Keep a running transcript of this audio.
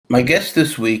My guest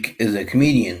this week is a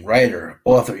comedian, writer,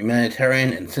 author,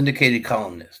 humanitarian, and syndicated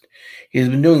columnist. He has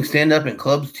been doing stand-up in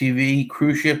clubs, TV,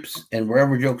 cruise ships, and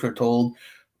wherever jokes are told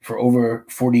for over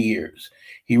 40 years.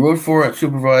 He wrote for and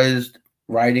supervised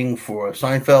writing for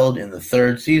Seinfeld in the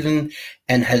third season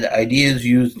and had ideas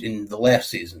used in the last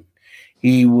season.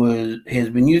 He has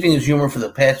been using his humor for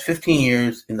the past 15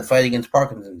 years in the fight against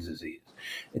Parkinson's disease.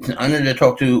 It's an honor to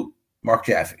talk to Marc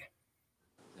Jaffe.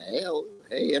 Hey,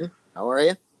 Ian. How are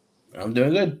you? I'm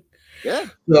doing good.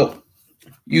 Good. So,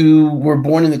 you were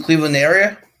born in the Cleveland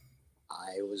area?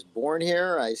 I was born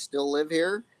here. I still live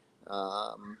here.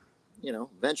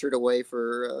 Ventured away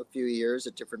for a few years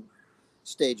at different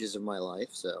stages of my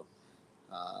life. So,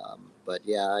 but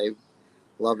yeah, I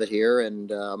love it here, and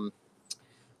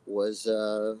was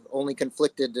only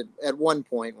conflicted at one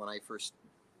point when I first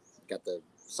got the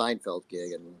Seinfeld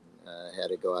gig and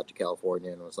had to go out to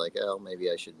California, and was like, oh, maybe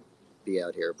I should be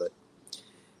out here, but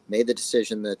made the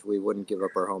decision that we wouldn't give up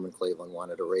our home in Cleveland,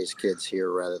 wanted to raise kids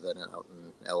here rather than out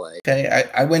in LA. Okay,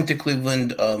 I went to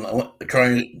Cleveland. I went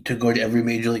trying to go to every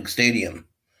major league stadium.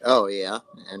 Oh yeah,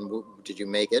 and did you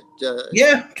make it?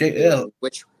 Yeah.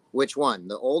 Which one?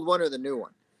 The old one or the new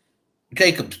one?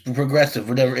 Jacobs, Progressive,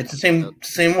 whatever. It's the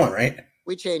same one, right?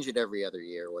 We change it every other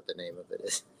year. What the name of it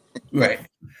is? Right.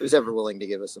 Who's ever willing to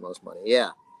give us the most money?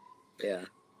 Yeah.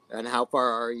 And how far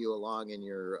are you along in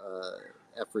your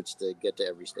efforts to get to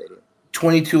every stadium?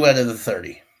 22 out of the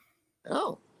 30.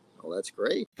 Oh, well, that's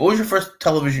great. What was your first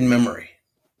television memory?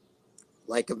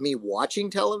 Like of me watching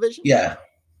television? Yeah.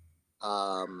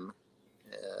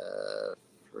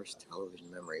 First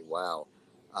television memory. Wow.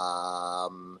 I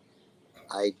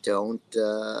don't.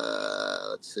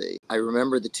 Let's see. I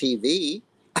remember the TV.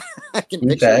 I can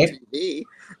picture the TV.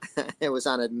 It was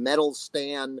on a metal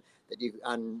stand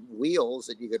on wheels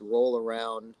that you could roll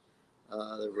around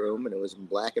the room, and it was in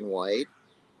black and white.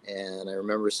 And I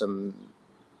remember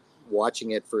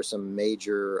watching it for some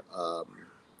major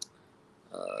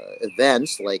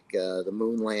events like the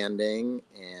moon landing,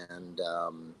 and I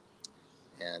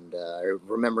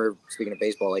remember, speaking of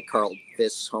baseball, like Carl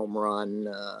Fisk's home run.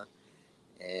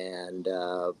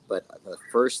 But the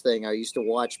first thing I used to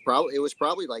watch, it was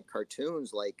probably like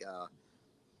cartoons, like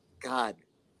God,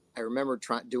 I remember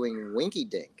doing Winky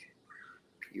Dink.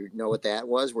 You know what that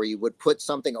was? Where you would put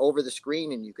something over the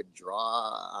screen and you could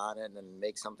draw on it and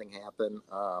make something happen.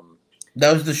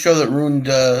 That was the show that ruined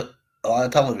a lot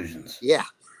of televisions. Yeah,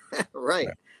 right.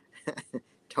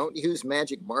 Don't use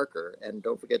magic marker, and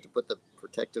don't forget to put the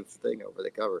protective thing over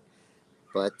the cover.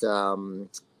 But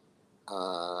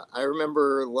I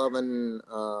remember loving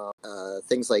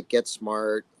things like Get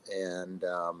Smart, and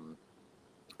I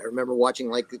remember watching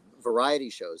like variety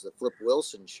shows, the Flip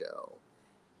Wilson show,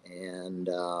 and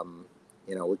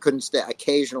we couldn't stay.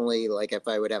 Occasionally, like if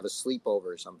I would have a sleepover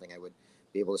or something, I would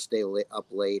be able to stay up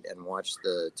late and watch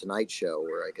the Tonight Show,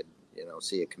 where I could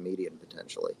see a comedian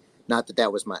potentially. Not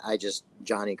that was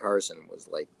Johnny Carson was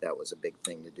like, that was a big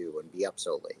thing to do and be up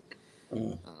so late.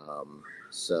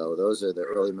 So those are the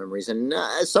early memories, and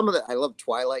I love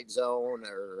Twilight Zone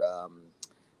or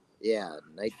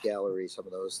Night Gallery, some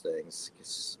of those things,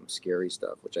 some scary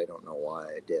stuff, which I don't know why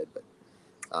I did, but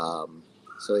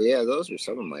so yeah, those are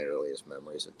some of my earliest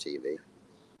memories of TV.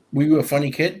 Were you a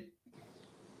funny kid?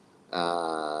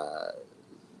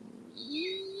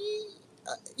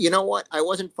 You know what? I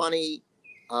wasn't funny,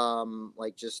 and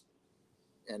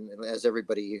as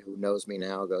everybody who knows me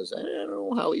now goes, I don't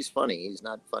know how he's funny. He's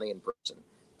not funny in person.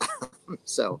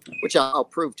 So, which I'll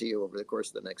prove to you over the course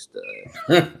of the next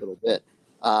little bit.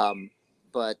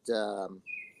 But I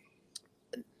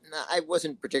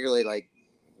wasn't particularly like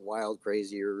wild,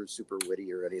 crazy, or super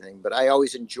witty or anything. But I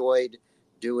always enjoyed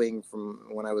doing, from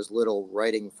when I was little,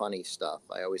 writing funny stuff.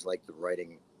 I always liked the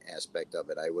writing aspect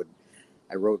of it. I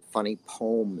wrote funny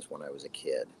poems when I was a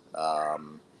kid.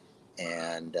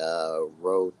 And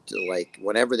wrote, like,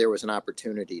 whenever there was an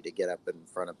opportunity to get up in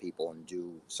front of people and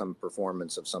do some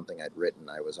performance of something I'd written,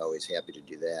 I was always happy to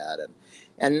do that.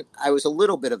 And I was a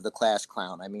little bit of the class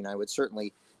clown. I mean, I would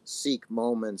certainly seek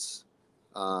moments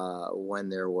when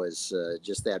there was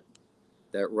just that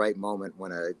right moment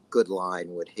when a good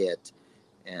line would hit,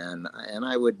 and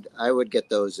I would get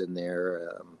those in there.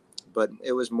 But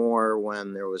it was more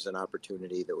when there was an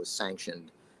opportunity that was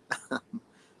sanctioned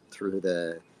through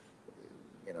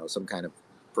some kind of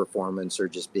performance or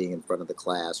just being in front of the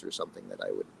class or something, that I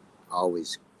would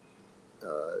always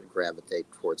gravitate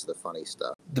towards the funny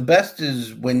stuff. The best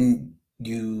is when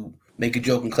you make a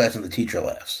joke in class and the teacher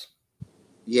laughs.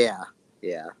 Yeah.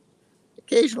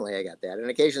 Occasionally I got that, and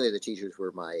occasionally the teachers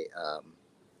were my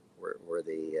were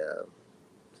the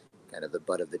kind of the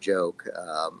butt of the joke.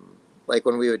 like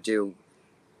when we would do,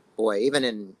 boy,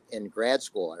 even in grad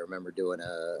school, I remember doing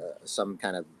some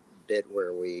kind of bit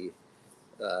where we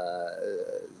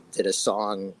did a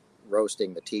song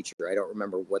roasting the teacher. I don't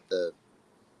remember what the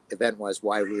event was,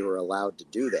 why we were allowed to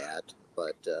do that,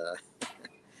 but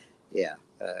yeah,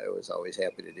 I was always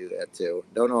happy to do that too.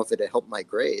 Don't know if it helped my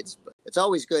grades, but it's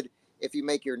always good if you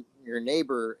make your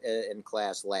neighbor in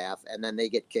class laugh and then they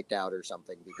get kicked out or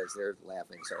something because they're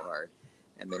laughing so hard,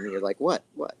 and then you're like, what?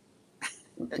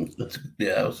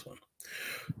 Yeah, that was fun.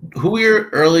 Who were your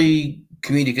early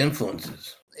comedic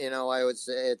influences? I would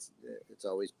say it's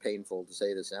always painful to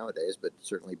say this nowadays, but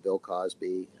certainly Bill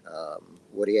Cosby,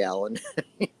 Woody Allen,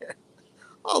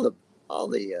 all the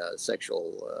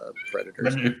sexual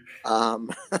predators,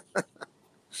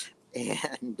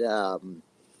 and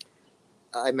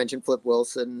I mentioned Flip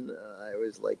Wilson. I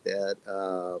always like that.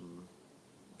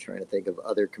 Trying to think of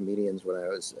other comedians when I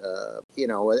was,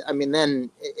 I mean, then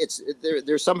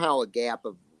there's somehow a gap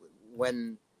of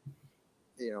when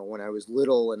I was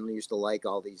little and used to like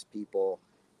all these people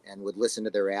and would listen to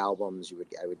their albums.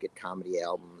 I would get comedy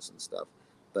albums and stuff,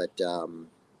 but and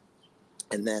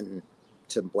then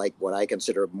to like what I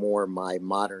consider more my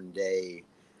modern day,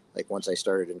 like once I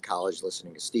started in college,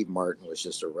 listening to Steve Martin was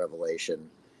just a revelation,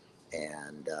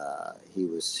 and he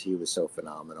was so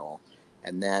phenomenal.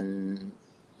 And then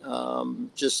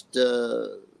just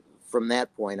from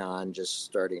that point on, just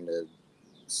starting to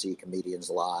see comedians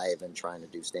live and trying to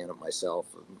do stand-up myself.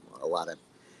 A lot of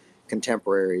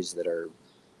contemporaries that are,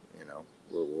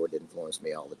 would influence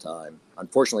me all the time.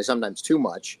 Unfortunately, sometimes too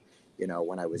much.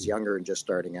 When I was younger and just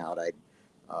starting out, I'd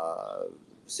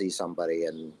see somebody,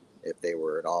 and if they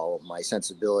were at all my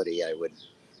sensibility, I would,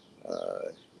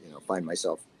 find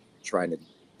myself trying to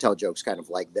tell jokes kind of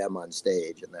like them on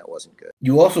stage, and that wasn't good.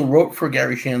 You also wrote for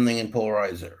Garry Shandling and Paul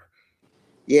Reiser.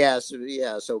 Yeah,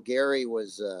 so Garry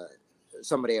was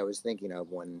somebody I was thinking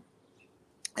of when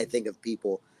I think of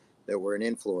people that were an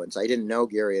influence. I didn't know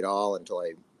Garry at all until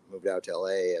I moved out to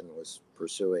LA and was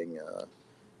pursuing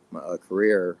a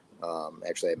career.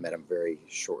 Actually, I met him very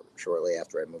shortly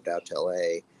after I moved out to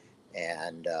LA,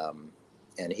 and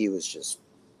he was just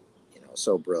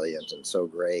so brilliant and so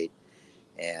great.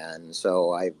 And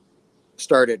so I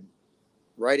started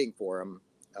writing for him.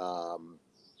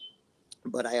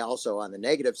 But I also, on the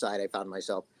negative side, I found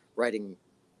myself writing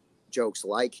jokes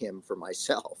like him for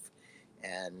myself.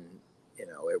 And,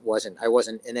 I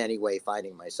wasn't in any way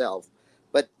finding myself.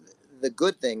 But the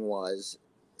good thing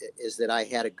is that I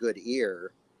had a good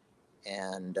ear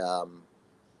and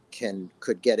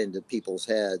could get into people's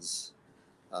heads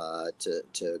to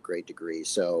a great degree.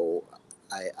 So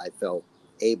I felt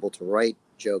able to write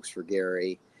jokes for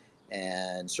Garry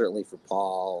and certainly for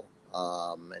Paul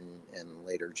and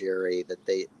later Jerry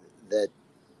that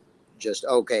just,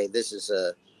 okay, this is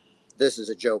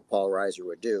a joke Paul Reiser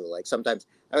would do. Like sometimes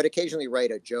I would occasionally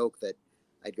write a joke that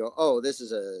I'd go, oh, this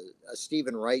is a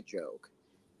Stephen Wright joke.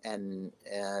 And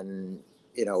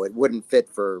it wouldn't fit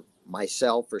for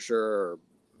myself for sure,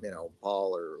 or,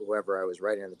 Paul or whoever I was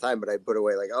writing at the time, but I'd put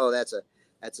away like, oh, that's a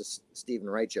Stephen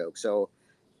Wright joke. So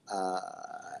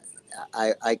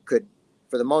I could,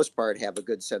 for the most part, have a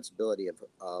good sensibility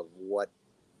of what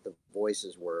the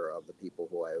voices were of the people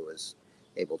who I was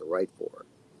able to write for.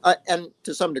 And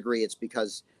to some degree, it's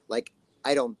because like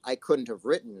I couldn't have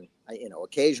written.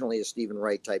 Occasionally a Stephen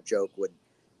Wright type joke would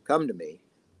come to me,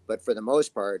 but for the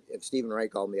most part, if Stephen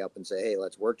Wright called me up and say, "Hey,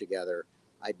 let's work together,"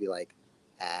 I'd be like,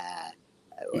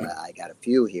 I got a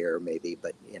few here, maybe,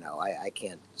 but I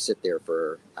can't sit there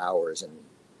for hours and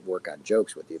work on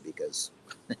jokes with you because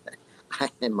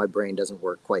and my brain doesn't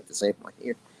work quite the same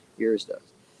way yours does.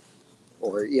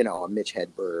 Or a Mitch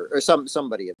Hedberg or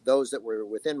somebody of those that were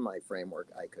within my framework,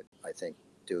 I think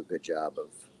do a good job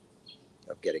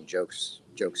of getting jokes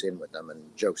in with them and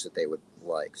jokes that they would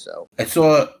like. So I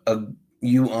saw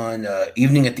you on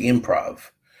Evening at the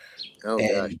Improv. Oh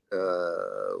gosh,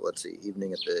 let's see,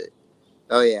 Evening at the.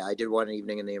 Oh yeah, I did one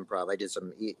evening in the Improv. I did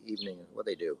some evening. What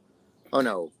they do? Oh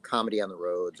no, comedy on the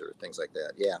roads or things like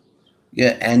that. Yeah.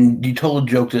 Yeah, and you told a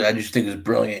joke that I just think is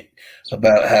brilliant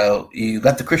about how you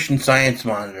got the Christian Science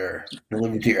monitor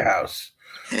delivered to your house,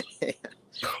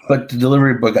 but the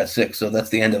delivery boy got sick, so that's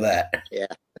the end of that. Yeah.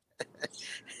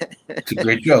 It's a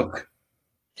great joke.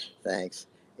 Thanks.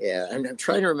 Yeah, I'm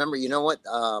trying to remember. You know what?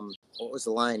 What was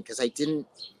the line? Because I didn't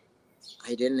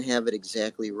have it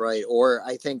exactly right, or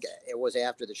I think it was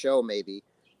after the show. Maybe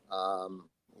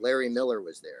Larry Miller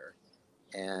was there,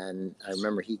 and I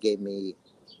remember he gave me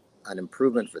an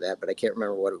improvement for that, but I can't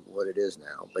remember what it is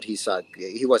now. But he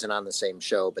wasn't on the same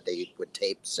show, but they would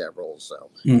tape several, so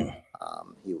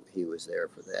he was there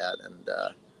for that, and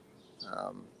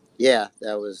Yeah,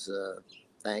 that was,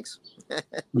 thanks.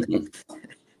 Mhm.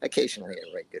 Occasionally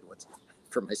I write good ones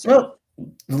for myself. Well,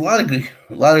 there's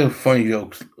a lot of funny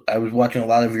jokes. I was watching a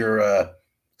lot of your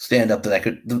stand up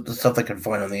the stuff I could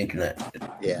find on the internet.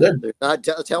 Yeah. Good.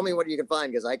 Tell me what you can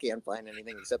find, because I can't find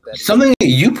anything except that. Something that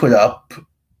you put up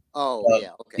Oh,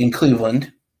 yeah. Okay. in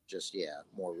Cleveland, Just, yeah,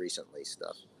 more recently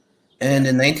stuff. and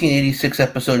Yeah. a 1986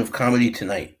 episode of Comedy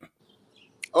Tonight.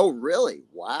 Oh, really?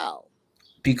 Wow.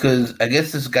 Because I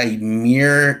guess this guy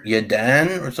Mir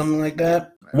Yadan or something like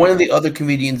that, I one don't of know. the other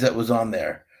comedians that was on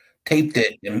there, taped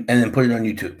it and then put it on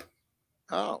YouTube.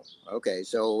 Oh, okay.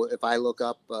 So if I look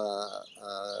up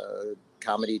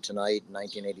Comedy Tonight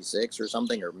 1986 or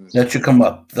something, or That should come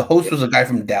up. The host was a guy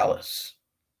from Dallas.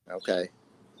 okay.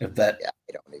 If that, Yeah,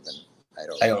 I don't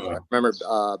I don't remember. know. I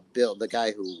remember Bill, the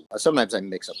guy who sometimes I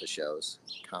mix up the shows.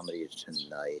 Comedy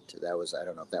Tonight. That was, I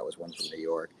don't know if that was one from New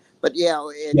York, but yeah,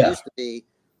 it Yeah, used to be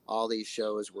all these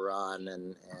shows were on,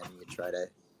 and you try to,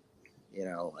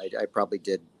 I probably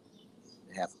did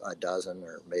half a dozen,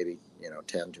 or maybe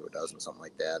 10 to a dozen, something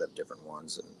like that, of different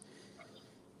ones, and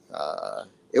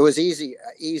it was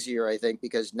easier, I think,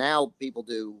 because now people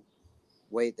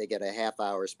they get a half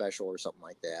hour special or something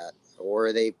like that,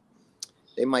 or they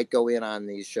might go in on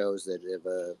these shows that have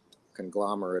a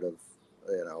conglomerate of,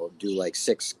 do like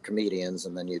 6 comedians,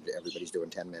 and then everybody's doing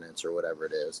 10 minutes or whatever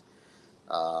it is,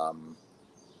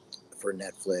 for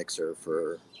Netflix, or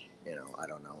for, I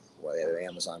don't know,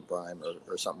 Amazon Prime,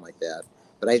 or something like that.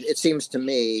 But it seems to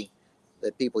me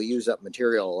that people use up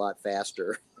material a lot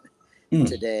faster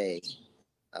today.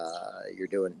 You're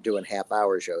doing half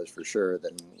hour shows for sure.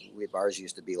 Than ours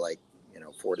used to be like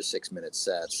 4 to 6 minute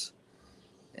sets,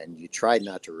 and you tried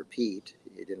not to repeat.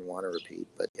 You didn't want to repeat,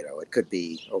 but it could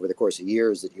be over the course of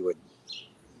years that you would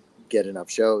get enough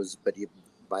shows, but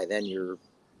by then you're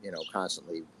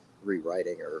constantly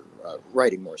rewriting, or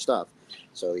writing more stuff,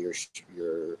 so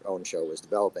your own show was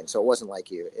developing. So it wasn't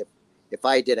like if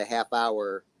I did a half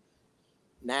hour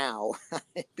now,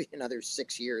 it'd be another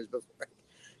 6 years before I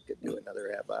could do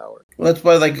another half hour. well, that's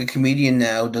why like a comedian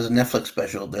now does a Netflix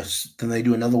special. Then they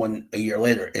do another one a year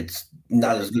later. It's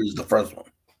not as good as the first one.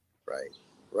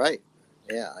 Right.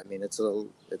 Yeah, I mean, it's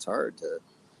hard to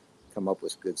come up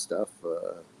with good stuff.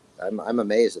 I'm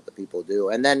amazed at the people who do,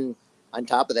 and then on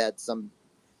top of that, some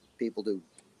people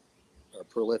are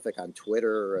prolific on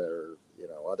Twitter, or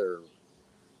other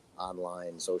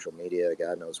online social media.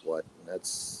 God knows what.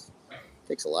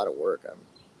 Takes a lot of work.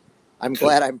 I'm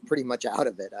glad I'm pretty much out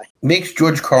of it. Makes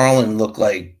George Carlin look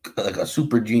like a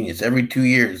super genius. Every 2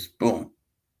 years, boom.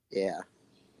 Yeah.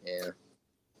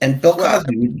 And Bill Well,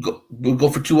 Cosby would go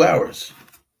for 2 hours.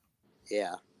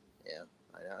 yeah.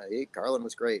 I know. Carlin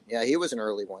was great. Yeah, he was an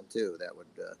early one too. That would.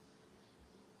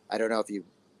 I don't know if you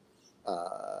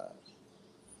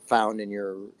found in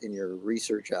your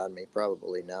research on me.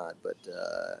 Probably not. But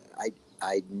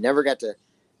I never got to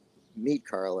meet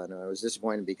Carlin. I was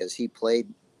disappointed because he played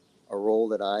a role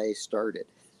that I started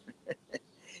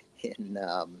in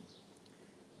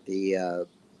the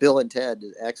Bill and Ted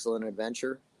Excellent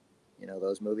Adventure.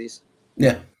 Those movies.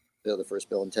 Yeah. The first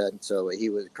Bill and Ted. So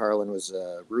Carlin was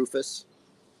Rufus.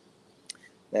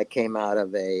 That came out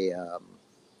of an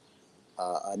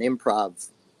improv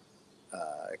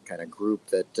kind of group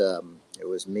that it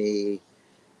was me,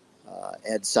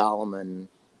 Ed Solomon,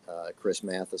 Chris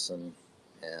Matheson,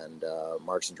 and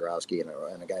Mark Cendrowski,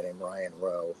 and a guy named Ryan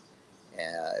Rowe.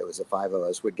 It was the 5 of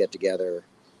us would get together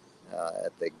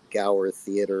at the Gower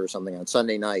Theater or something on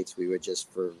Sunday nights. We would just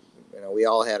we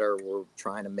all we're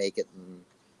trying to make it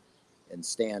in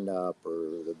stand up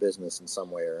or the business in some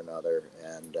way or another,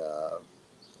 and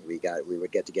we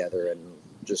would get together and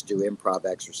just do improv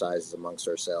exercises amongst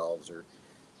ourselves, or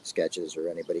sketches, or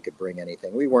anybody could bring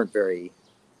anything. We weren't very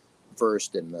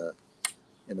versed in the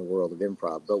world of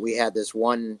improv, but we had this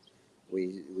one.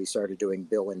 We started doing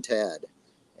Bill and Ted,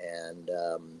 and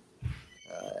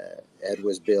Ed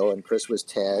was Bill and Chris was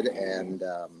Ted, and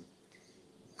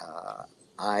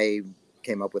I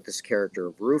came up with this character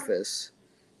of Rufus,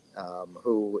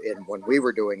 who, when we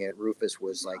were doing it, Rufus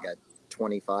was like a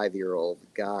 25-year-old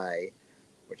guy,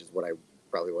 which is what I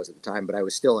probably was at the time, but I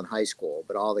was still in high school.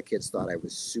 But all the kids thought I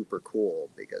was super cool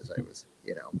because I was,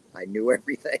 I knew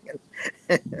everything.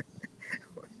 And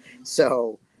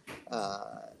so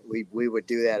we would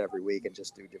do that every week and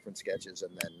just do different sketches.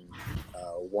 And then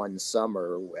one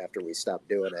summer, after we stopped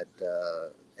doing it,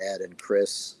 Ed and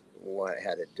Chris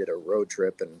did a road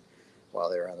trip, and while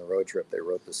they were on the road trip, they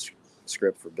wrote this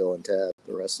script for Bill and Ted.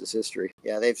 The rest is history.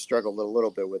 Yeah, they've struggled a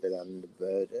little bit with it,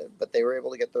 but they were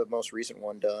able to get the most recent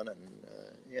one done, and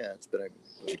yeah, it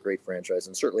was a great franchise,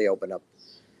 and certainly opened up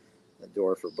the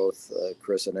door for both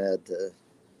Chris and Ed to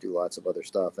do lots of other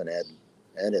stuff. And Ed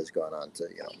has gone on to,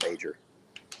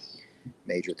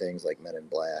 major things like Men in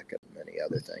Black and many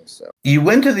other things. So you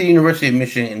went to the University of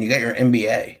Michigan and you got your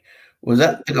MBA. Was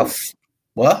that like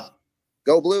what?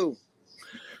 Go Blue.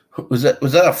 Was that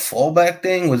a fallback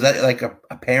thing? Was that like a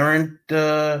parent?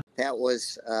 That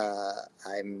was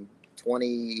I'm 20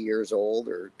 years old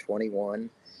or 21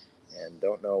 and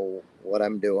don't know what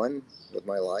I'm doing with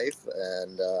my life.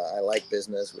 And I like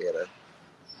business. My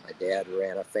dad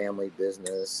ran a family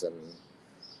business, and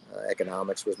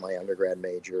economics was my undergrad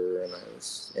major, and I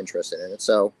was interested in it.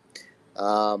 So,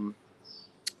 so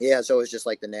it was just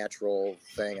like the natural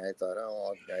thing. I thought,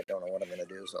 I don't know what I'm going to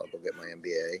do, so I'll go get my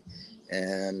MBA.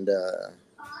 And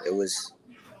it was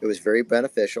very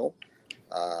beneficial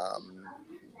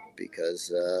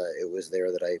because it was there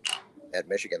at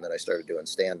Michigan that I started doing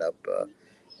stand-up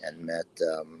and met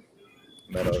a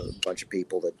bunch of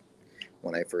people that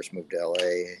when I first moved to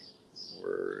LA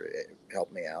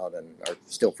helped me out and are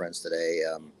still friends today.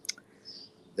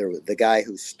 The guy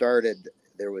who started,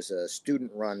 there was a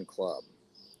student-run club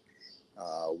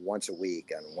once a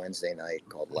week on Wednesday night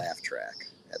called Laugh Track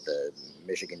at the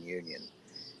Michigan Union.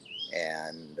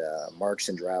 And Mark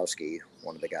Cendrowski,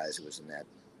 one of the guys who was in that,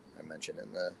 I mentioned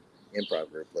in the improv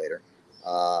group later,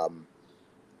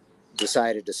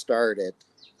 decided to start it.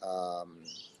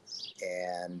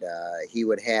 And he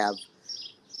would have,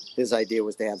 his idea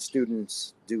was to have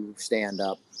students do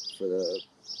stand-up for the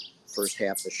first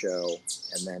half of the show,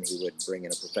 and then he would bring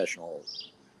in a professional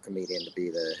comedian to be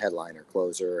the headliner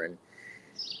closer. And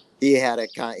he had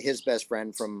his best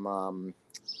friend from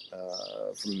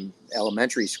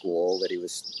elementary school that he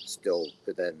was still,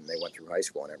 but then they went through high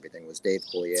school and everything, was Dave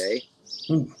Coulier.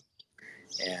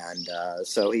 And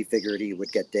so he figured he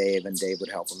would get Dave, and Dave would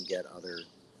help him get other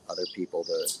people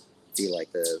to be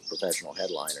like the professional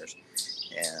headliners.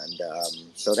 And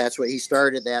so that's what he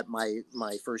started at my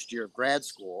first year of grad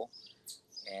school.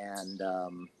 And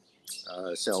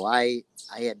so I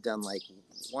had done like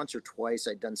once or twice.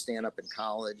 I'd done stand up in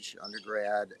college,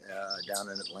 undergrad, down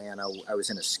in Atlanta. I was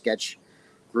in a sketch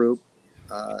group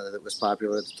that was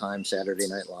popular at the time. Saturday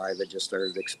Night Live had just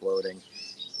started exploding.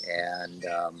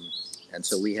 And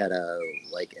so we had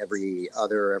every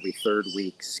third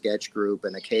week sketch group,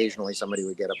 and occasionally somebody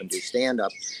would get up and do stand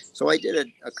up. So I did it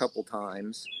a couple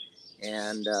times,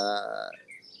 and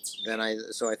then I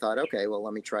thought, okay, well,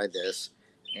 let me try this.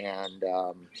 And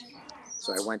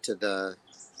so I went to the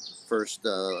first,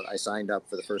 I signed up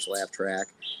for the first Laugh Track,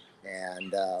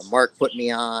 and Mark put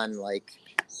me on like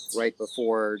right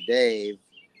before Dave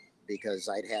because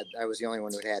I was the only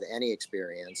one who had any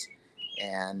experience.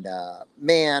 And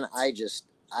man, I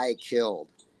killed.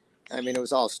 I mean, it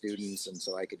was all students, and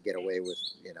so I could get away with,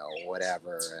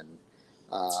 whatever. And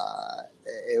I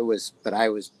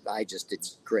just did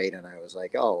great. And I was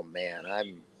like, oh man,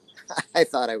 I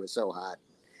thought I was so hot.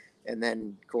 And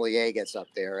then Coulier gets up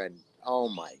there, and oh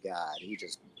my God, he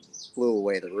just blew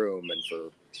away the room. And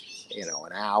for,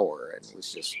 an hour, and it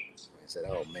was just, I said,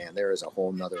 oh man, there is a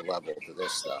whole nother level to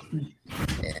this stuff. And,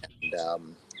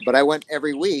 but I went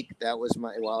every week. That was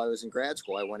while I was in grad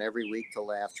school, I went every week to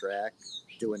Laugh Track,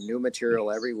 doing new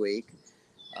material every week,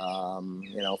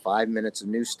 5 minutes of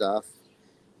new stuff.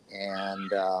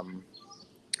 And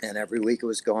every week it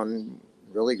was going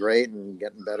really great and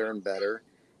getting better and better.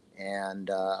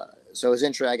 And so it was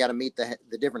interesting. I got to meet the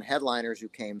different headliners who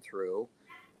came through,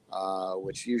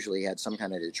 which usually had some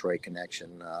kind of Detroit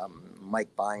connection.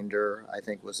 Mike Binder, I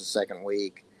think, was the second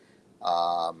week.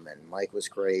 And Mike was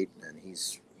great, and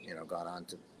he's, gone on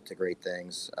to great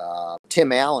things.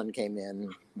 Tim Allen came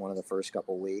in one of the first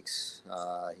couple weeks.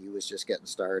 He was just getting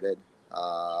started.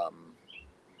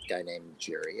 Guy named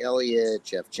Jerry Elliott,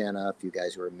 Jeff Jenna, a few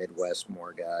guys who were Midwest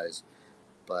more guys.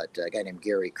 But a guy named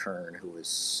Gary Kern, who was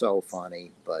so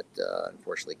funny, but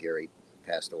unfortunately Gary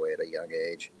passed away at a young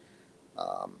age.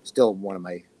 Still one of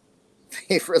my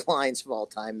favorite lines of all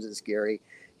times is Garry.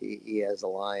 He has a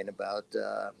line about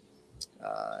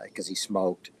because he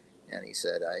smoked, and he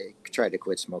said, I tried to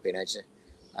quit smoking.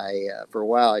 For a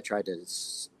while I tried to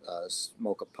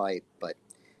smoke a pipe, but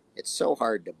it's so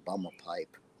hard to bum a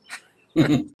pipe.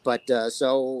 But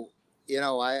so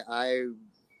I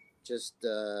just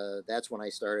that's when I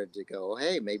started to go,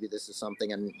 hey, maybe this is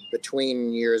something. And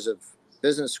between years of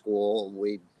business school,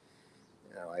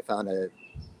 I found a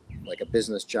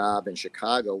business job in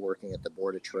Chicago working at the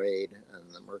Board of Trade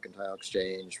and the Mercantile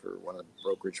Exchange for one of the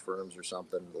brokerage firms or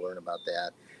something to learn about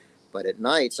that. But at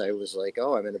nights I was like,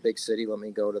 oh, I'm in a big city, let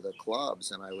me go to the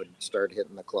clubs. And I would start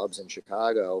hitting the clubs in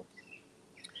Chicago.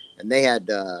 And they had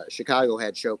Chicago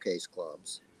had showcase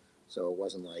clubs, so it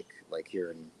wasn't like here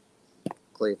in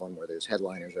Cleveland where there's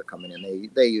headliners are coming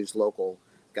in. They use local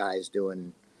guys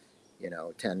doing,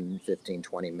 10, 15,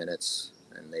 20 minutes,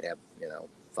 and they'd have,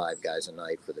 5 guys a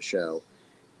night for the show.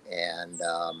 And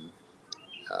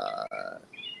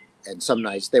some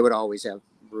nights they would always have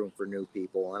room for new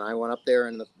people. And I went up there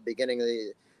in the beginning of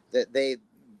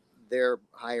their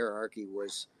hierarchy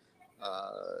was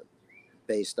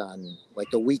based on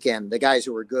like the weekend. The guys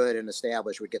who were good and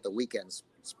established would get the weekend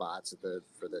spots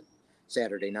for the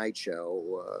Saturday night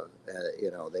show.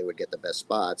 They would get the best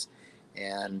spots.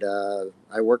 And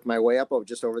I worked my way up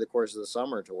just over the course of the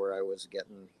summer to where I was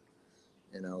getting,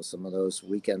 some of those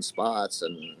weekend spots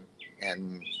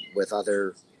and with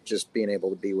just being able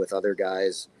to be with other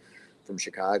guys from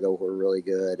Chicago who were really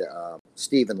good.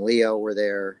 Steve and Leo were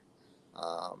there.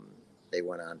 They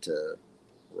went on to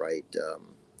write,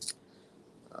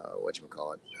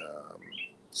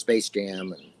 Space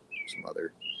Jam and some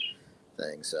other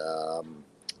things.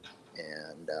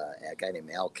 And a guy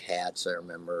named Al Katz, I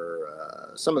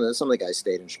remember. Some of the guys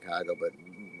stayed in Chicago, but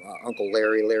Uncle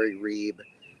Larry Reeb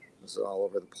was all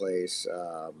over the place.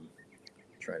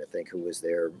 Trying to think who was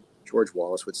there. George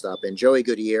Wallace would stop in. Joey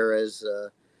Gutierrez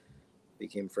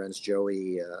became friends.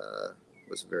 Joey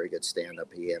was a very good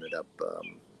stand-up. He ended up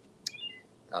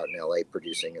out in L.A.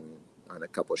 producing on a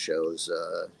couple shows.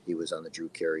 He was on the Drew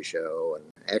Carey show,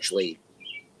 and Joey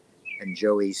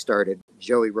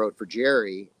wrote for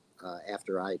Jerry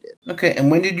after I did. Okay, and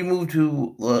when did you move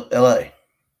to L.A.?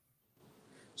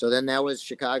 So then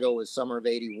Chicago was summer of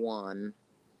 '81.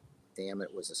 Damn,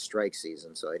 it was a strike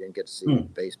season, so I didn't get to see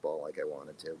baseball like I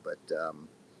wanted to. But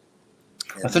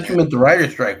I thought you meant the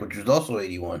writer's strike, which was also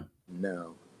 '81.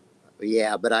 No,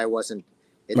 yeah, but I wasn't.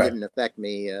 It didn't affect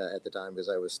me at the time because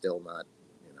I was still not,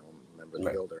 a member of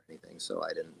the guild or anything, so I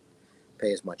didn't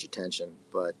pay as much attention.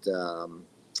 But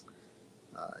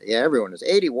everyone was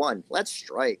 '81. Let's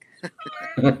strike.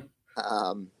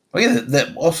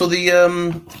 Also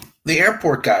the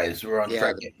airport guys were on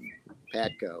strike.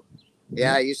 Patco.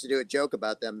 Yeah, I used to do a joke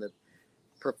about them, the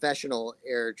professional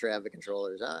air traffic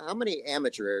controllers. How many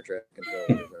amateur air traffic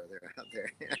controllers are there out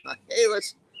there? Hey,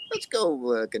 let's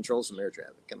go control some air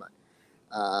traffic. Come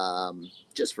on,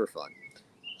 just for fun.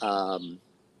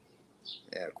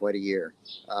 Quite a year.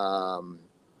 So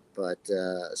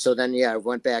then, I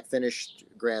went back, finished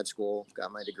grad school,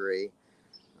 got my degree,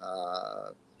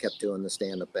 kept doing the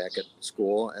stand-up back at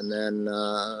school, and then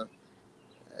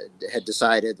had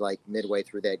decided like midway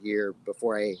through that year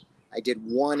before I did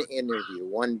one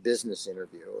business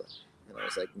interview, and I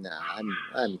was like, nah,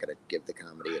 I'm gonna give the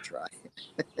comedy a try.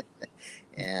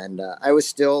 And I was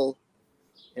still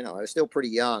pretty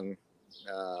young.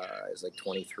 I was like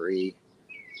 23,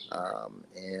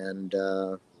 and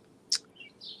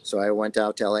so I went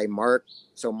out to LA. Mark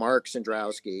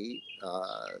Cendrowski,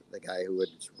 the guy who would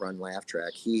run Laugh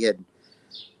Track, he had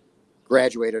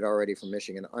graduated already from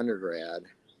Michigan undergrad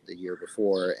the year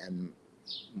before and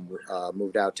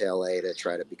moved out to LA to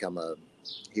try to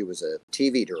he was a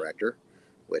TV director,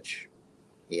 which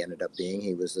he ended up being.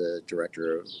 He was the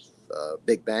director of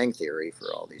Big Bang Theory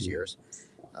for all these years,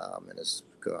 and has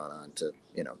gone on to,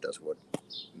 does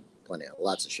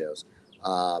lots of shows.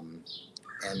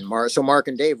 And Mark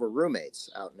and Dave were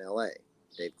roommates out in LA,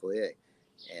 Dave Coulier.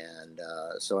 And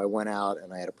so I went out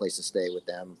and I had a place to stay with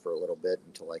them for a little bit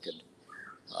until I could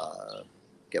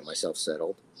get myself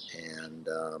settled, and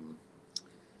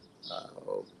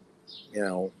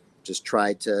just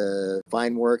tried to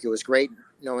find work. It was great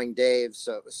knowing Dave,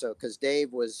 so because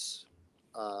Dave was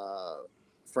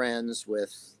friends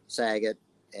with Saget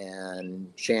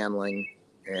and Shandling,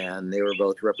 and they were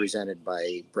both represented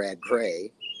by Brad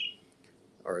Gray,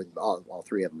 or all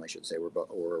three of them, I should say,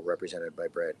 were represented by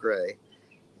Brad Gray,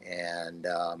 and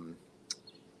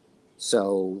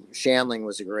so Shandling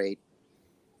was a great.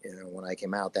 When I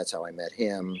came out, that's how I met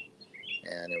him.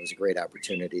 And it was a great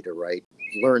opportunity to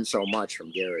learn so much from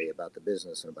Garry about the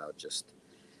business and about just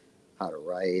how to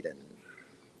write and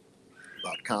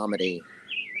about comedy.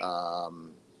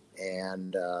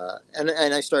 And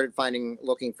I started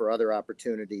looking for other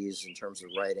opportunities in terms of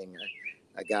writing.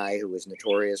 A guy who was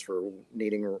notorious for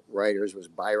needing writers was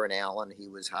Byron Allen. He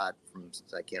was hot from,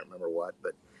 I can't remember what,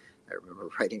 but I remember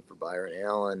writing for Byron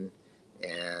Allen,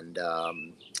 and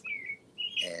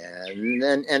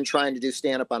trying to do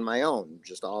stand-up on my own,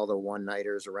 just all the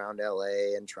one-nighters around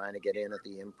LA, and trying to get in at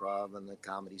the Improv and the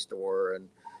Comedy Store and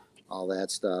all that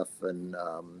stuff, and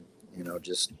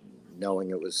just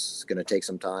knowing it was going to take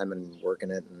some time and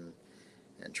working it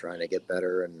and trying to get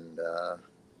better, and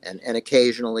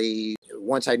occasionally,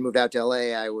 once I'd moved out to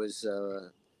LA, I was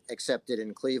accepted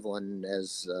in Cleveland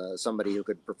as somebody who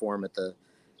could perform at the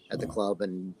club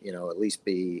and at least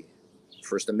be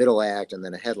first a middle act and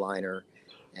then a headliner.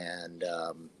 And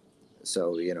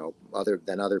so,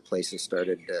 other places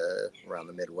started around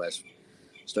the Midwest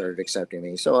started accepting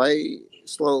me. So I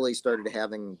slowly started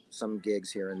having some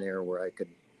gigs here and there where I could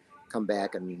come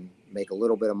back and make a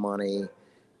little bit of money.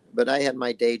 But I had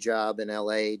my day job in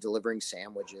LA delivering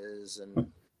sandwiches and,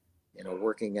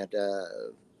 working at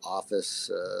a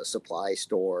office supply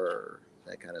store,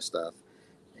 that kind of stuff.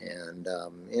 And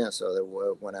so I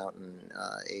went out in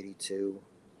 82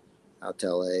 out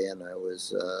to LA, and I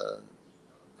was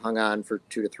hung on for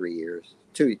 2 to 3 years,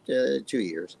 2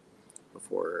 years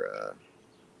before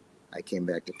I came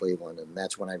back to Cleveland, and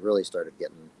that's when I really started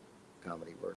getting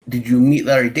comedy work. Did you meet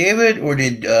Larry David, or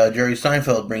did Jerry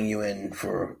Seinfeld bring you in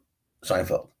for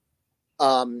Seinfeld?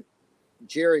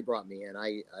 Jerry brought me in.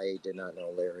 I did not know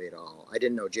Larry at all. I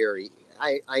didn't know Jerry.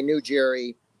 I knew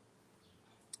Jerry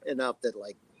enough that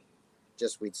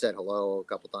just we'd said hello a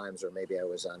couple times, or maybe I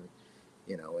was on,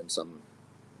 in some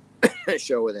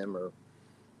show with him or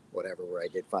whatever, where I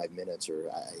did 5 minutes,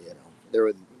 or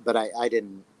but I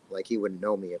didn't, he wouldn't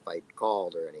know me if I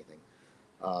called or anything.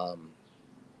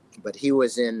 But he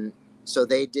was in, so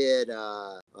they did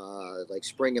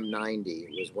spring of '90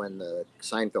 was when the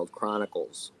Seinfeld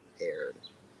Chronicles aired,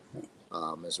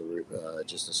 as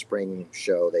just a spring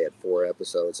show. They had 4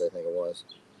 episodes, I think it was.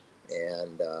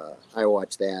 And I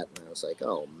watched that, and I was like,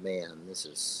 "Oh man, this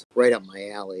is right up my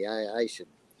alley. I should,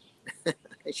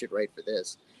 I should write for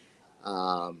this."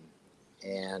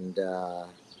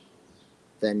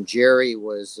 Then Jerry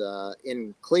was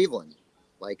in Cleveland,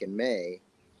 in May,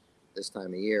 this time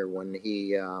of year, when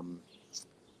he and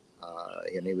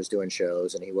he was doing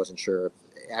shows, and he wasn't sure.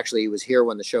 Actually, he was here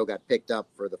when the show got picked up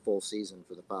for the full season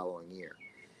for the following year,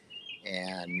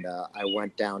 and I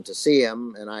went down to see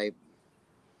him, and I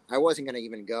wasn't going to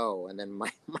even go. And then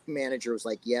my manager was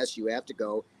like, "Yes, you have to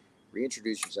go.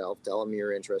 Reintroduce yourself. Tell him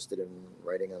you're interested in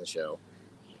writing on the show."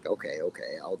 Like, okay,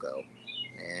 I'll go.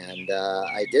 And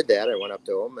I did that. I went up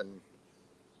to him, and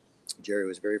Jerry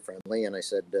was very friendly. And I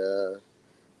said,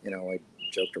 I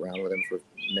joked around with him for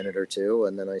a minute or two.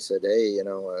 And then I said, "Hey,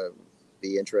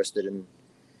 be interested in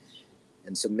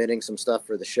submitting some stuff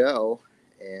for the show."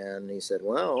 And he said,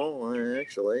 "Well,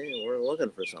 actually, we're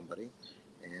looking for somebody."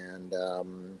 And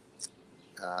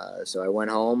so I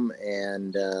went home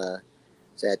and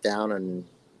sat down and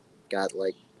got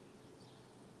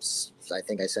I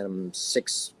think I sent him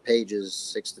 6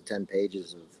 to 10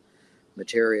 pages of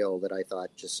material that I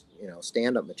thought, just,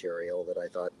 stand-up material that I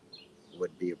thought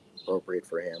would be appropriate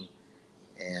for him.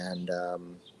 And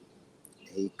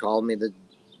he called me the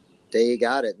day he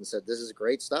got it and said, "This is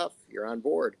great stuff. You're on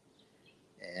board."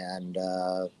 And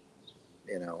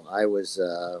I was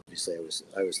obviously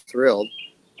I was thrilled.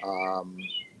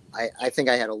 I think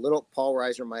I had a little. Paul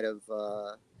Reiser might have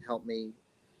helped me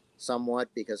somewhat,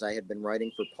 because I had been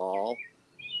writing for Paul.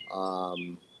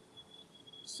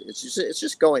 It's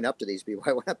just going up to these people.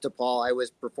 I went up to Paul. I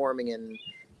was performing in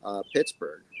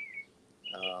Pittsburgh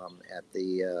at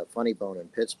the Funny Bone in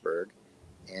Pittsburgh,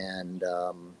 and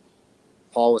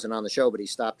Paul wasn't on the show, but he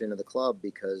stopped into the club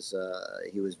because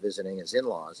he was visiting his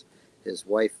in-laws. His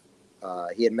wife,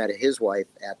 he had met his wife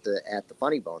at the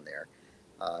Funny Bone there.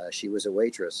 She was a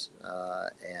waitress,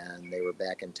 and they were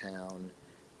back in town.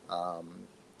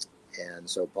 And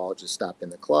so Paul just stopped in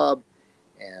the club,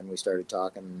 and we started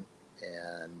talking.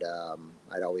 And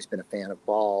I'd always been a fan of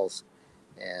Paul's,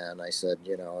 and I said,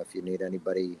 if you need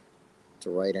anybody to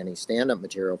write any stand-up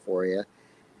material for you,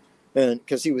 and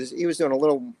because he was doing a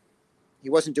little. He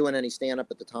wasn't doing any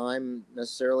stand-up at the time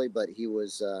necessarily, but he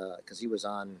was, because he was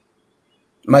on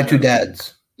My Two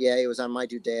Dads. Yeah, he was on My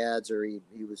Two Dads, or he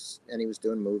was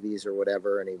doing movies or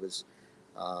whatever, and he was,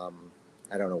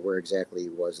 I don't know where exactly he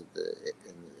was at the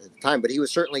time, but he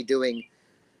was certainly doing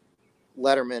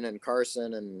Letterman and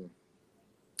Carson and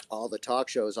all the talk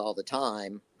shows all the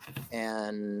time.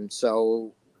 And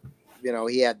so,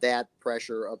 he had that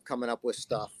pressure of coming up with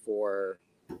stuff for,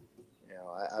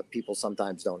 people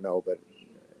sometimes don't know, but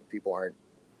people aren't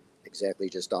exactly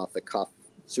just off the cuff,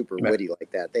 super witty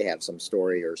like that. They have some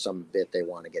story or some bit they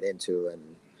want to get into,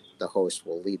 and the host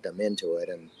will lead them into it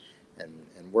and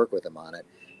work with them on it.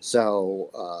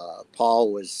 So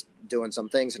Paul was doing some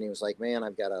things, and he was like, "Man,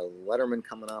 I've got a Letterman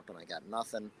coming up, and I got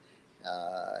nothing.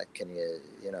 Can you,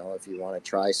 if you want to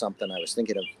try something?" I was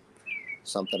thinking of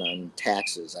something on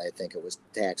taxes. I think it was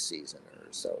tax season or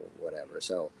so, whatever.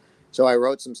 So I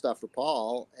wrote some stuff for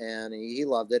Paul, and he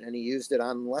loved it, and he used it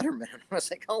on Letterman. I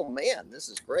was like, "Oh man, this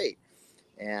is great."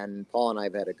 And Paul and I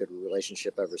have had a good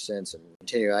relationship ever since, and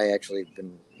continue. I actually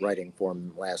been writing for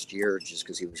him last year just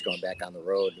because he was going back on the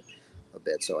road a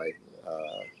bit. So I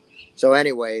So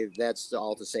anyway, that's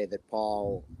all to say that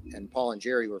Paul and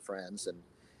Jerry were friends, and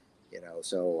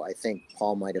so I think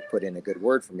Paul might have put in a good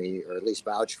word for me, or at least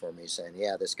vouched for me, saying,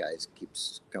 yeah, this guy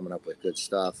keeps coming up with good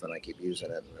stuff, and I keep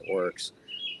using it, and it works.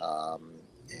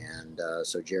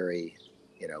 So Jerry,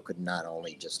 could not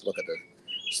only just look at the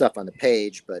stuff on the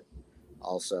page, but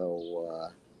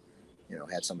also,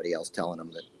 had somebody else telling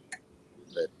him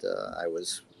that I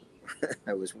was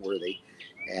I was worthy.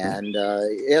 And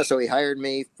so he hired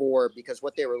me because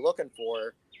what they were looking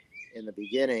for in the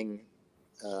beginning,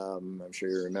 I'm sure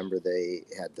you remember, they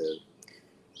had the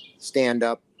stand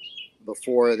up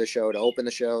before the show. To open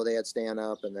the show, they had stand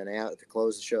up, and then to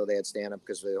close the show, they had stand up,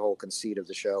 because the whole conceit of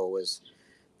the show was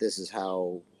this is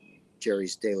how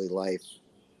Jerry's daily life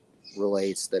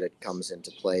relates, that it comes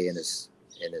into play in his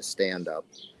stand up.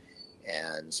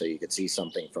 And so you could see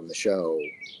something from the show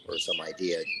or some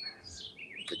idea,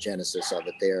 the genesis of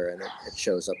it there, and it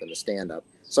shows up in the stand-up.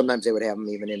 Sometimes they would have them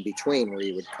even in between, where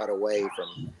you would cut away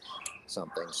from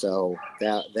something. So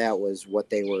that was what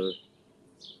they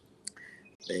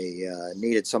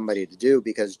needed somebody to do,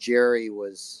 because Jerry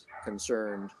was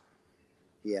concerned.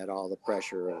 He had all the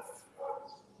pressure of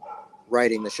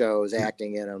writing the shows,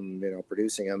 acting in them,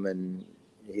 producing them, and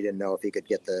he didn't know if he could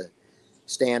get the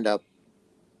stand-up.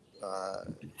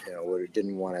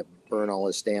 Didn't want to burn all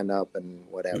his stand-up and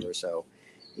whatever. So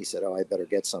he said, "Oh, I better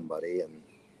get somebody," and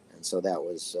so that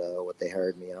was what they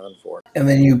hired me on for. And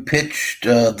then you pitched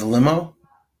the limo?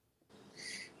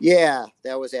 Yeah,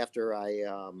 that was after I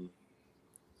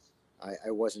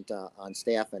wasn't on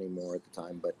staff anymore at the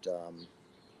time, but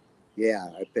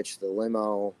I pitched the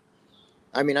limo.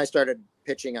 I mean, I started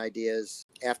pitching ideas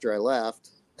after I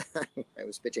left. I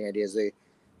was pitching ideas. The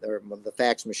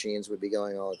fax machines would be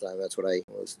going all the time. That's what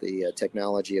was the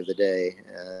technology of the day.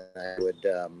 I would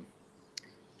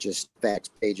just fax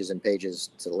pages and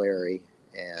pages to Larry.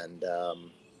 And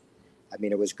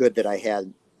it was good that I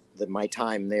had my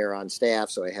time there on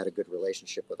staff, so I had a good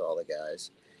relationship with all the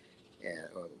guys. And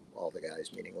all the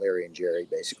guys, meaning Larry and Jerry,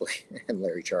 basically, and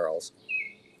Larry Charles.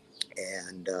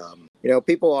 And,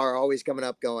 people are always coming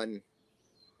up going,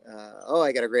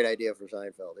 I got a great idea for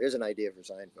Seinfeld. Here's an idea for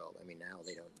Seinfeld. I mean, now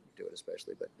they don't do it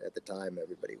especially, but at the time,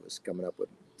 everybody was coming up with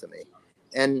to me.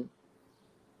 And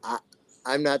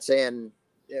I'm not saying,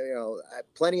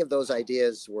 plenty of those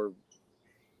ideas were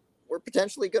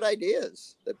potentially good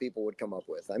ideas that people would come up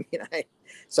with. I mean,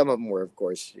 some of them were, of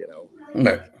course,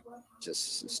 Right.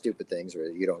 just stupid things where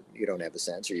you don't have a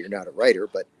sense, or you're not a writer.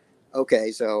 But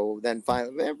okay, so then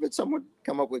finally, but some would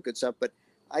come up with good stuff. But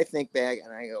I think back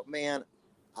and I go, man,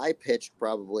 I pitched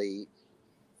probably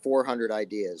 400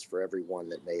 ideas for every one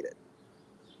that made it.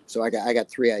 So I got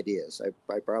 3 ideas.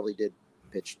 I probably did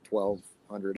pitch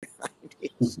 1,200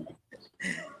 ideas,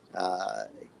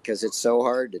 because it's so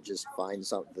hard to just find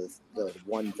the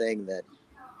one thing that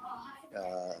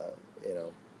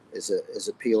is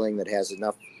appealing, that has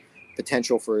enough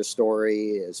potential for a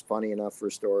story, is funny enough for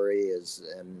a story, is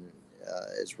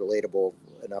relatable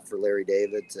enough for Larry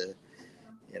David to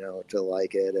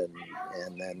like it,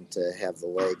 and then to have the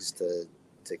legs to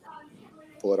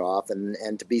pull it off,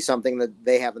 and to be something that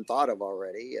they haven't thought of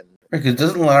already. And Because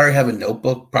doesn't Larry have a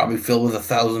notebook probably filled with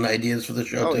 1,000 ideas for the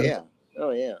show too?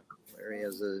 Oh yeah. Larry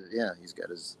has he's got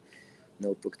his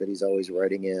notebook that he's always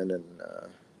writing in, and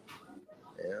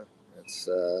it's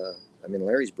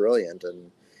Larry's brilliant,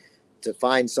 and to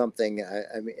find something,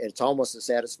 it's almost as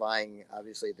satisfying.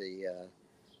 Obviously,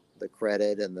 the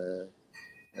credit and the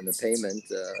payment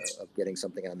of getting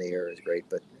something on the air is great,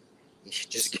 but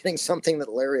just getting something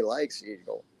that Larry likes, you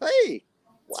go, hey,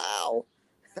 wow,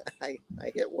 I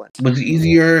hit one. Was it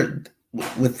easier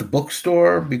with the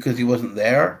bookstore because he wasn't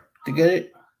there to get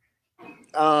it?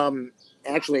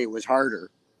 Actually, it was harder.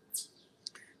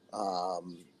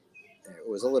 It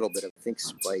was a little bit of, I think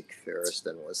Spike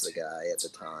Ferriston was the guy at the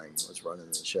time, was running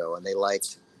the show, and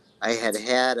I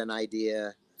had an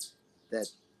idea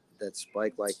that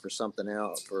Spike liked for something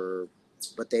else,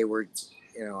 but they were,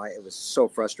 it was so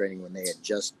frustrating when they had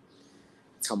just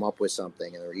come up with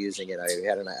something and they were using it.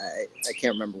 I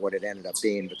can't remember what it ended up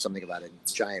being, but something about a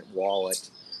giant wallet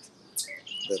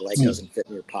that doesn't fit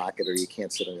in your pocket, or you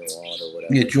can't sit on your wallet or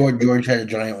whatever. Yeah, George had a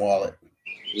giant wallet.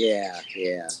 Yeah.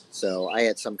 So I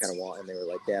had some kind of wallet, and they were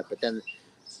like that. But then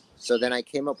I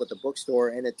came up with the bookstore,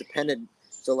 and it depended.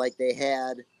 So they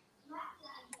had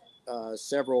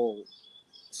several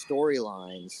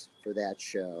storylines for that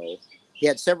show.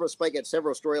 Spike had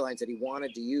several storylines that he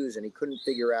wanted to use, and he couldn't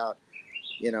figure out,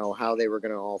 how they were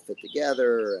going to all fit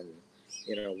together,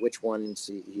 and which ones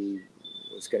he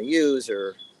was going to use,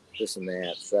 or this and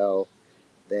that. So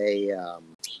they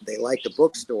liked the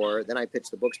bookstore. Then I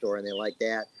pitched the bookstore, and they liked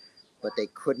that. but they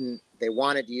couldn't. They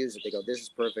wanted to use it. They go, "This is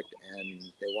perfect," and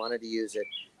they wanted to use it,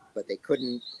 but they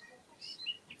couldn't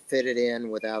fit it in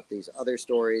without these other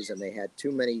stories, and they had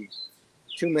too many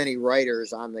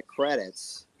writers on the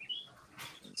credits,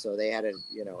 and so they had to,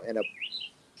 end up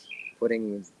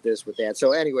putting this with that.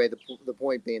 So anyway, the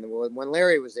point being, when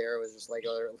Larry was there, it was just like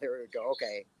Larry would go,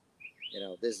 "Okay,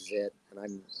 this is it," and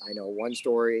I know one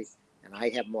story, and I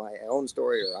have my own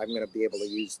story, or I'm going to be able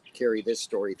to carry this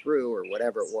story through, or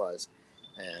whatever it was,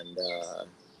 and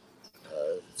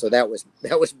so that was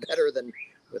better than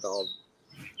with all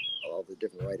the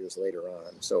different writers later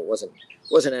on. So it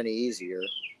wasn't any easier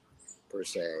per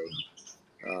se,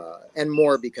 and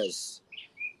more because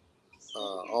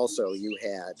also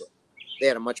they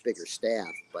had a much bigger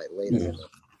staff by later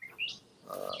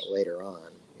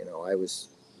on. I was,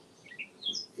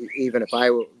 even if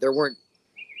there weren't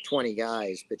 20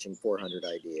 guys pitching 400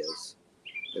 ideas.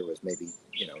 There was maybe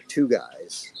 2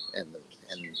 guys and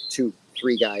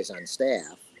 3 guys on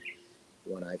staff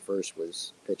when I first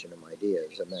was pitching them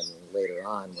ideas, and then later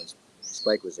on when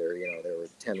Spike was there, there were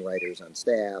 10 writers on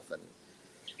staff and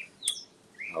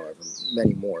however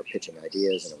many more pitching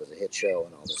ideas, and it was a hit show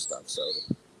and all this stuff, so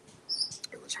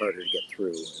it was harder to get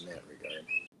through in that regard.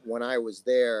 When I was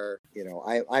there,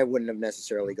 I wouldn't have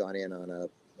necessarily gone in on a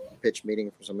pitch meeting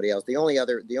from somebody else. The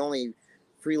only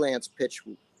freelance pitch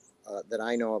that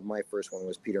I know of, my first one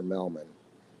was Peter Melman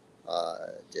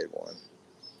did one,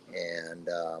 and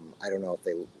I don't know if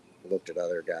they looked at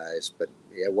other guys, but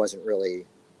it wasn't really.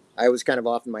 I was kind of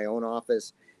off in my own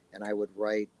office, and I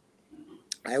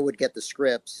would get the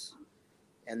scripts,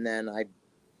 and then I'd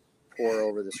pour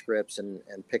over the scripts and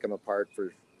pick them apart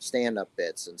for stand-up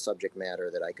bits and subject matter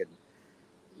that I could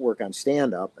work on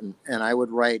stand-up, and I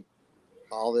would write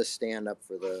all this stand-up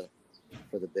for the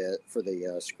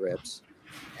scripts,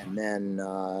 and then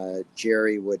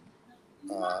Jerry would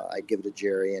I'd give it to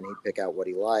Jerry, and he'd pick out what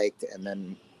he liked, and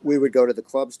then we would go to the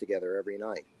clubs together every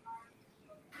night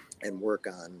and work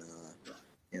on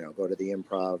go to the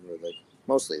Improv, or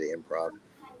mostly the Improv,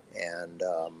 and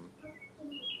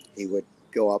he would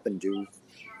go up and do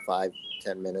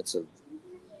 5-10 minutes of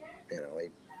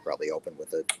he'd probably open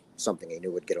with something he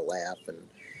knew would get a laugh, and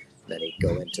then he'd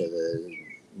go into the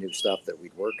new stuff that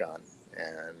we'd work on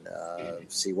and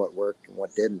see what worked and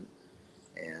what didn't,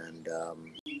 and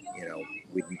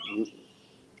we'd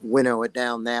winnow it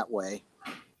down that way,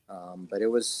 but it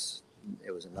was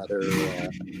another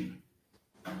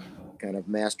kind of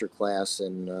master class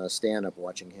in stand-up,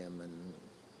 watching him and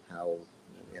how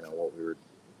what we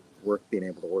were being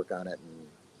able to work on it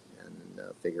and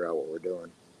figure out what we're doing.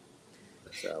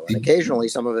 So, and occasionally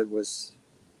some of it was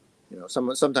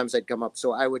sometimes they'd come up.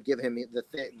 So I would give him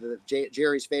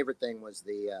Jerry's favorite thing was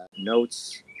the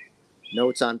notes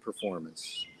on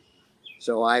performance.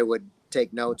 So I would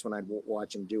take notes when I'd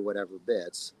watch him do whatever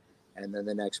bits, and then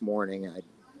the next morning I'd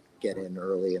get in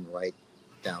early and write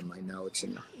down my notes,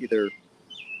 and either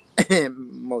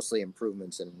mostly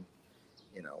improvements in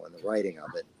in the writing of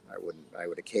it. I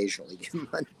would occasionally give him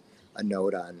a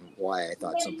note on why I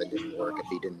thought something didn't work, if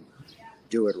he didn't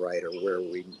do it right, or where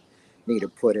we need to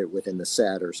put it within the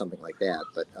set or something like that.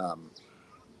 But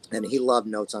and he loved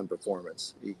notes on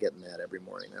performance. He'd get in that every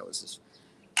morning. That was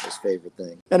his favorite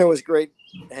thing. And it was great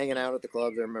hanging out at the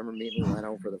clubs. I remember meeting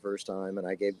Leno for the first time, and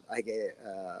I gave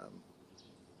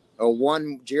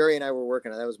Jerry and I were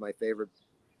working on. That was my favorite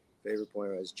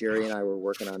point. Was Jerry and I were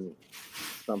working on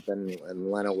something,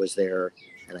 and Leno was there,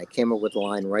 and I came up with the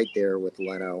line right there with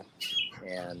Leno,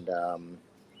 and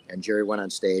Jerry went on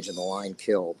stage, and the line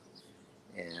killed,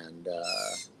 and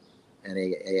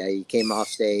he came off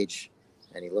stage,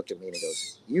 and he looked at me and he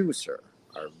goes, "You, sir,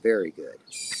 are very good."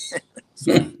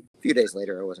 So a few days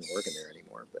later, I wasn't working there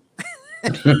anymore, but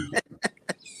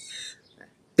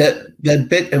that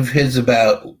bit of his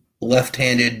about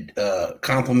left-handed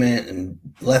compliment and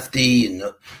lefty,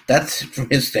 and that's from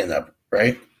his stand-up,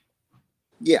 right?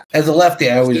 Yeah. As a lefty,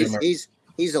 I always remember.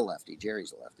 He's a lefty.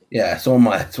 Jerry's a lefty. Yeah, so am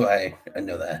I. That's why I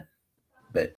know that.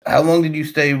 But how long did you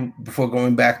stay before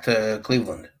going back to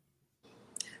Cleveland?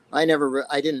 I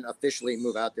didn't officially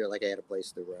move out there. Like, I had a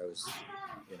place there where I was,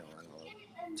 on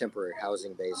a temporary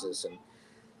housing basis, and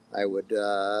I would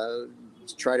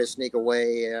try to sneak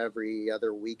away every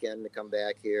other weekend to come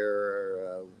back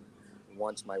here.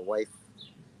 Once my wife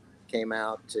came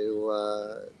out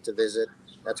to visit,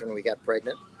 that's when we got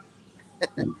pregnant.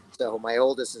 So my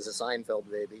oldest is a Seinfeld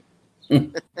baby.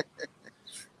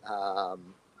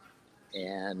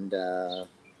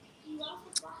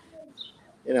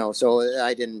 So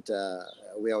I didn't,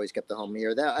 we always kept the home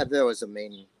here. That was a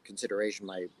main consideration.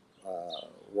 My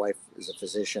wife is a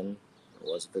physician,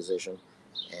 or was a physician,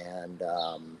 and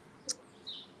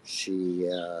she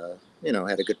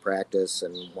had a good practice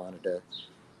and wanted to.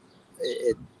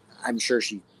 I'm sure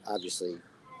she was an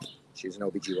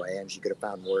OBGYN. She could have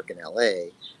found work in LA,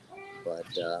 but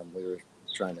we were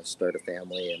trying to start a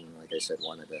family, and like I said,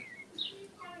 wanted to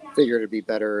figure it'd be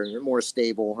better and more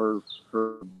stable. Her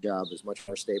job is much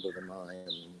more stable than mine,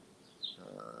 and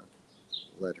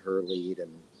let her lead,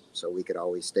 and so we could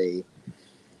always stay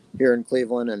here in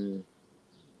Cleveland and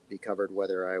be covered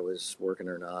whether I was working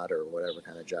or not, or whatever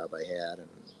kind of job I had, and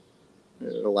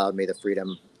it allowed me the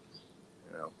freedom.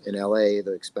 In LA,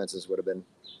 the expenses would have been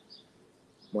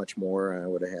much more, and I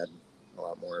would have had a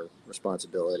lot more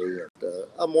responsibility and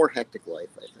a more hectic life,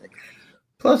 I think.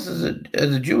 Plus, as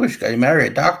a Jewish guy, you marry a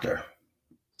doctor.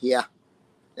 Yeah.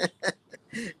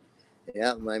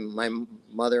 Yeah, my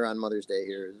mother on Mother's Day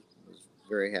here was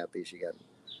very happy. She got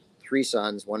 3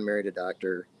 sons, one married a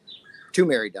doctor, 2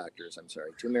 married doctors, I'm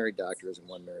sorry, 2 married doctors and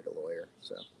one married a lawyer.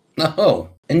 So. Oh,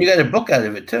 and you got a book out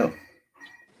of it too.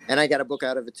 And I got a book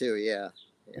out of it too, yeah.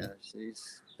 Yeah,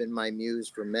 she's been my muse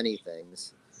for many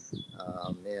things.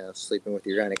 Sleeping with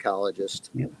Your Gynecologist.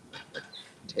 Yeah.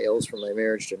 Tales from My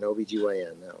Marriage to an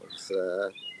OBGYN.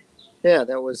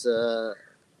 That was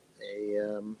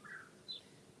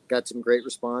got some great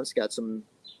response, got some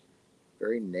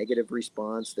very negative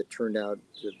response that turned out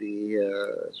to be,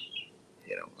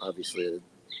 obviously a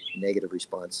negative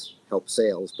response helped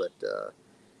sales, but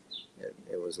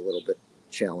it was a little bit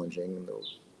challenging.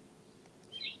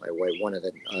 My wife, one of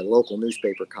the local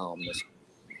newspaper columnists,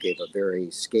 gave a very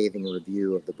scathing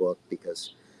review of the book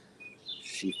because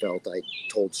she felt I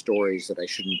told stories that I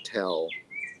shouldn't tell,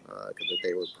 that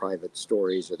they were private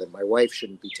stories, or that my wife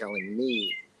shouldn't be telling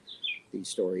me these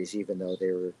stories, even though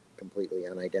they were completely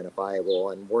unidentifiable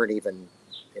and weren't even,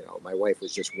 my wife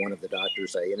was just one of the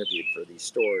doctors I interviewed for these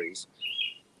stories.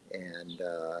 And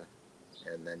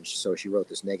then so she wrote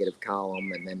this negative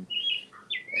column, and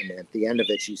at the end of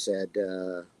it, she said,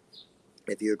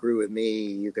 if you agree with me,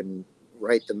 you can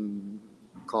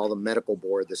call the medical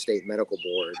board, the state medical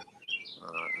board,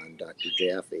 on Dr.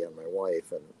 Jaffe, on my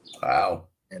wife. And wow.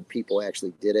 And people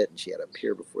actually did it, and she had to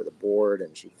appear before the board,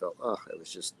 and she felt, it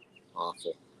was just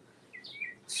awful.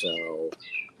 So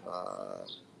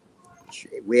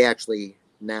we actually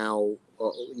now,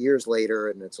 years later,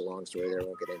 and it's a long story there I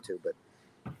won't get into, but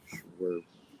we're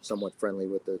somewhat friendly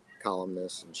with the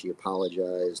columnist, and she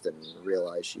apologized and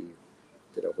realized she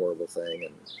did a horrible thing,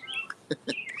 and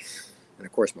and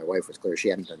of course my wife was clear she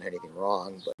hadn't done anything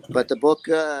wrong, but the book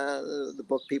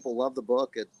people love the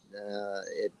book. It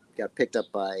got picked up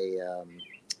by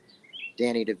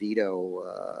Danny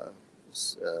DeVito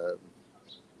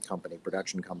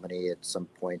production company at some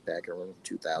point back around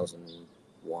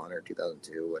 2001 or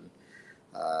 2002, and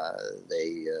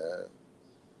they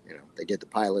did the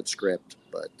pilot script,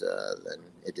 but then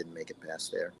it didn't make it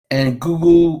past there. And Goo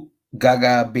Goo Ga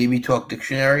Ga Baby Talk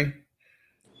Dictionary?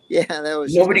 Yeah, that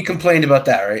was nobody complained about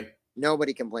that, right?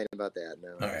 Nobody complained about that,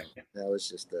 no. All right. That was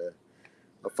just a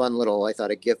fun little, I thought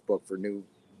a gift book for new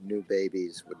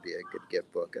babies would be a good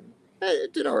gift book, and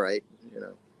it did all right,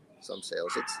 some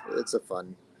sales. It's a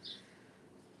fun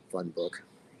book.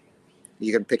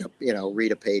 You can pick up,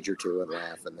 read a page or two and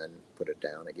laugh and then put it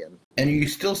down again. And are you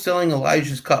still selling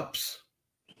Elijah's cups?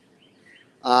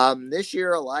 This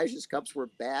year, Elijah's cups were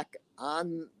back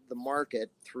on the market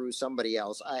through somebody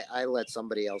else. I let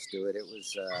somebody else do it. It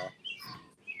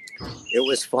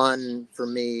was fun for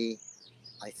me.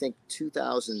 I think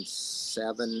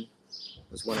 2007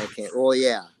 was when I came. Oh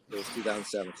yeah, it was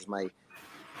 2007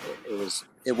 because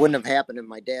it wouldn't have happened if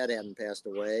my dad hadn't passed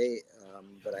away.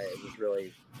 But I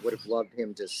would have loved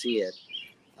him to see it.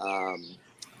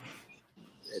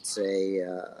 It's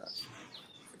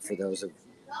for those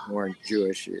who aren't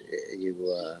Jewish,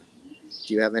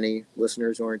 do you have any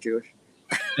listeners who aren't Jewish?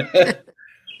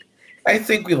 I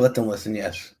think we let them listen,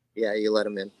 yes. Yeah, you let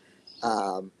them in.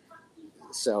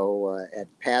 So at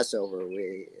Passover,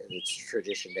 it's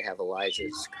tradition to have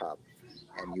Elijah's cup,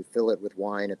 and you fill it with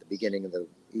wine at the beginning of the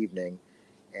evening,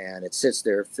 and it sits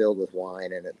there filled with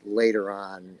wine, and later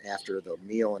on, after the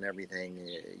meal and everything,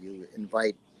 you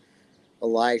invite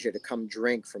Elijah to come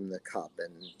drink from the cup,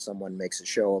 and someone makes a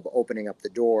show of opening up the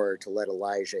door to let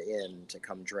Elijah in to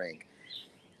come drink.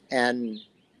 And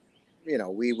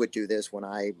we would do this when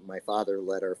my father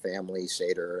led our family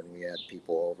Seder, and we had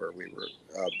people over.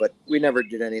 But we never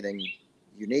did anything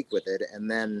unique with it. And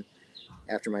then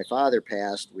after my father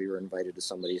passed, we were invited to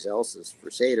somebody else's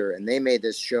for Seder, and they made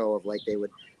this show of they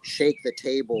would shake the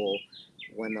table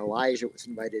when Elijah was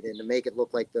invited in to make it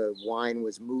look like the wine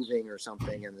was moving or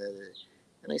something. And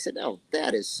I said, no,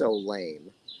 that is so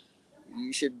lame.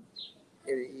 You should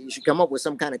you should come up with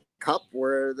some kind of cup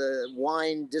where the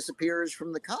wine disappears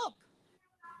from the cup.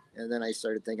 And then I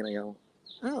started thinking, I go,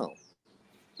 oh,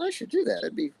 I should do that.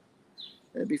 It'd be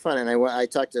fun. And I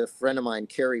talked to a friend of mine,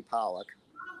 Carrie Pollock,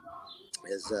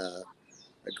 is a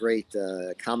great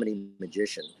comedy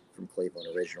magician from Cleveland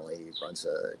originally. He runs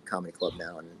a comedy club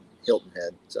now in Hilton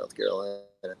Head, South Carolina.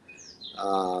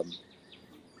 I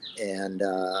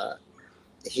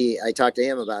talked to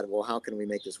him about, well, how can we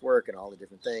make this work and all the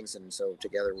different things. And so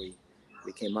together we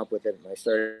came up with it, and I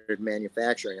started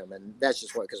manufacturing them. And that's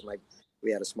just what, because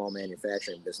we had a small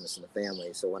manufacturing business in the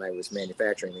family. So when I was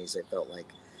manufacturing these, I felt like,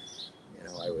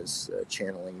 I was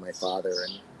channeling my father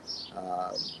and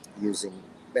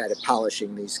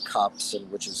polishing these cups,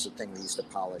 and which is the thing we used to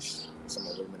polish some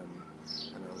an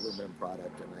aluminum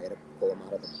product, and I had to pull them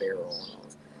out of the barrel and all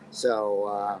this.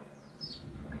 So,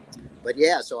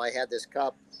 so I had this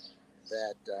cup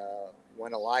that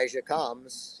when Elijah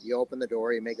comes, you open the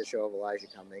door, you make a show of Elijah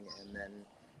coming, and then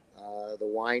the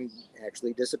wine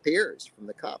actually disappears from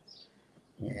the cup.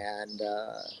 And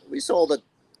we sold a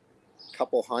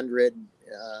couple hundred,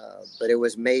 but it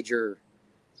was major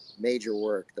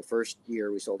work. The first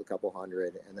year we sold a couple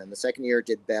hundred, and then the second year it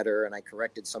did better, and I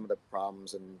corrected some of the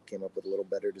problems and came up with a little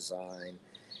better design.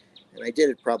 And I did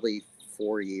it probably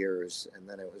 4 years, and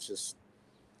then it was just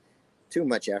too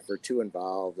much effort, too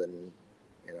involved, and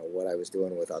what I was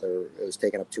doing it was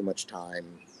taking up too much time,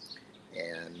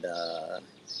 and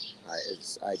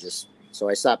so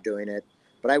I stopped doing it.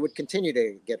 But I would continue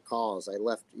to get calls.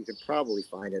 You could probably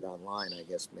find it online. I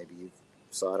guess maybe you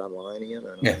saw it online again. I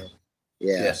don't know.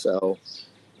 Yeah. So,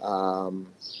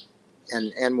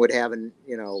 and would have a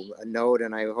note,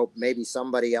 and I hope maybe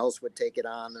somebody else would take it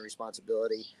on, the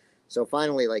responsibility. So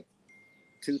finally, like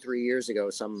 2-3 years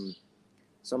ago,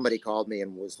 somebody called me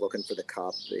and was looking for the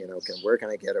cup. Where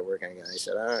can I get it? Where can I get it? I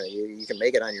said, I don't know, you can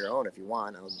make it on your own if you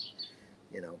want. I'll,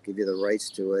 give you the rights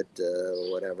to it,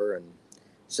 whatever. And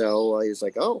so he was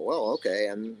like, oh, well, okay.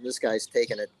 And this guy's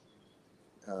taking it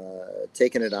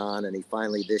on, and he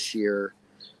finally this year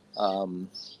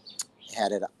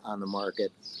had it on the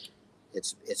market.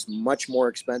 It's much more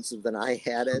expensive than I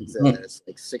had it. It's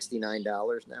like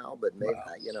 $69 now, but maybe,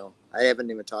 wow. I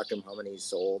haven't even talked to him how many he's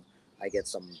sold. I get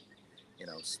some,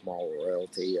 small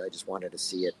royalty. I just wanted to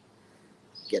see it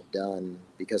get done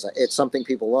because it's something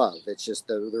people love. It's just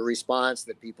the response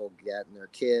that people get and their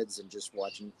kids, and just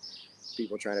watching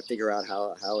people trying to figure out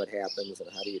how it happens and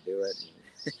how do you do it.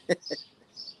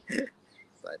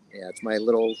 But yeah, it's my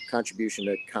little contribution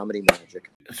to comedy magic.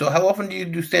 So how often do you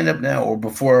do stand-up now, or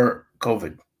before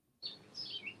COVID?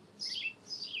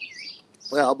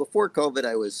 Well, before COVID,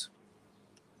 I was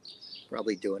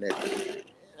probably doing it.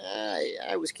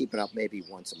 I was keeping up maybe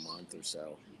once a month or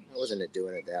so. I wasn't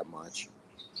doing it that much.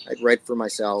 I'd write for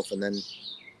myself, and then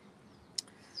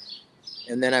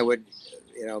I would,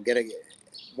 get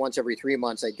once every 3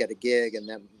 months I'd get a gig, and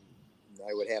then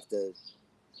I would have to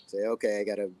say, okay, I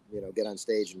got to, get on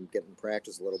stage and get in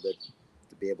practice a little bit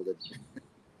to be able to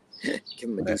give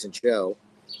them a decent show,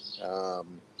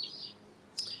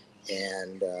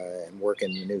 and work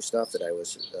in the new stuff that I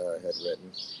had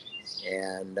written.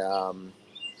 And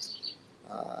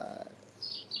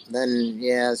then,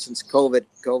 since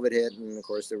COVID hit, and of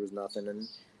course there was nothing. And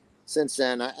since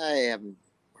then, I haven't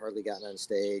hardly gotten on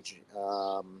stage.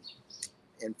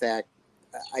 In fact,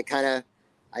 I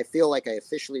feel like I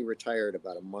officially retired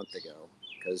about a month ago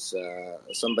because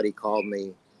somebody called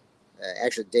me.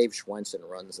 Actually, Dave Schwensen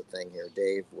runs the thing here.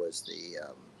 Dave was the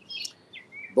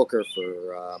booker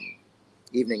for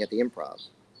Evening at the Improv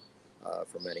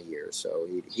for many years. So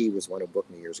he was one who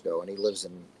booked me years ago, and he lives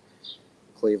in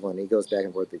Cleveland. He goes back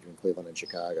and forth between Cleveland and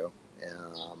Chicago,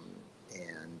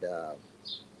 and down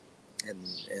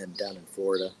in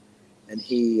Florida. And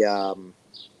he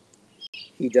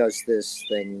does this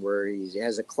thing where he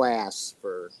has a class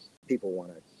for people who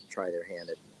want to try their hand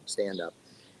at stand-up.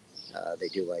 They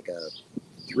do like a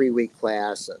 3-week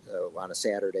class on a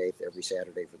Saturday, every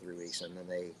Saturday for 3 weeks, and then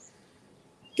they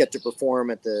get to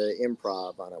perform at the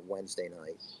Improv on a Wednesday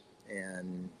night.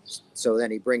 And so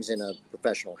then he brings in a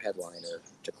professional headliner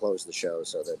to close the show,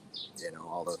 so that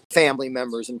all the family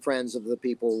members and friends of the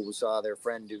people who saw their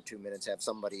friend do 2 minutes have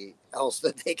somebody else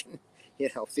that they can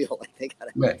feel like they got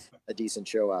a decent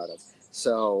show out of.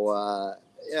 So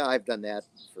I've done that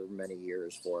for many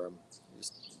years for him.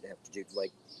 Just have to do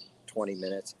like 20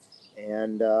 minutes,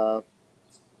 and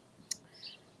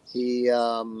he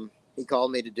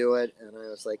called me to do it, and I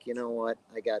was like, you know what,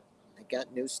 I got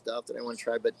new stuff that I want to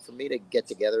try, but for me to get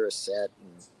together a set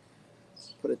and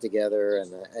put it together,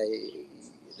 and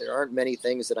there aren't many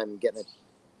things that I'm getting an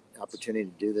opportunity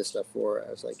to do this stuff for. I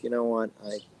was like, you know what,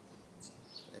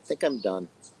 think I'm done.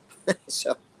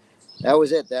 So that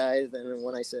was it. Then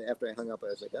when I said, after I hung up, I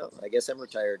was like, oh, I guess I'm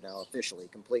retired now, officially,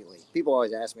 completely. People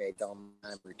always ask me, I tell them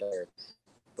I'm retired.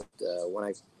 But when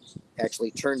I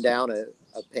actually turned down a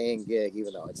paying gig,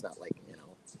 even though it's not like,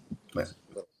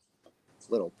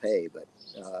 little pay, but,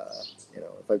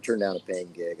 if I turned down a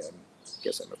paying gig, I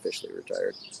guess I'm officially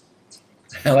retired.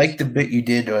 I like the bit you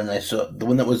did, and I saw the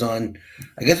one that was on,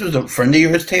 I guess it was a friend of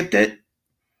yours taped it.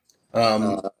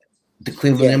 The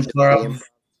Cleveland Improv.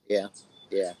 Yeah.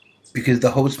 Because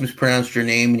the host mispronounced your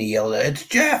name and he yelled out, "It's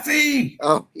Jaffe!"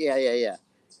 Oh, yeah.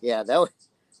 Yeah, that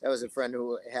was a friend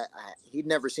who he'd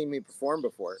never seen me perform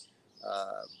before.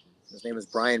 His name was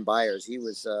Brian Byers. He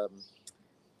was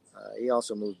he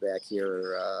also moved back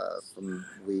here from.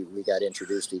 We got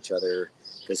introduced to each other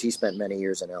because he spent many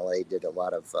years in LA, did a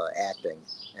lot of acting,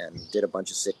 and did a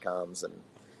bunch of sitcoms. And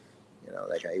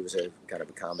that guy, he was a kind of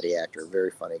a comedy actor,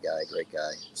 very funny guy, great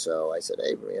guy. So I said,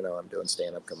 hey, I'm doing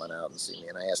stand-up, come on out and see me.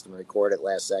 And I asked him to record it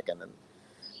last second, and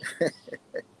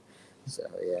so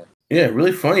yeah. Yeah,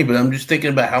 really funny. But I'm just thinking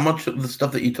about how much of the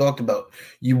stuff that you talked about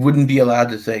you wouldn't be allowed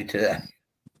to say today.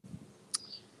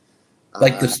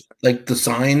 Like the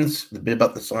signs, the bit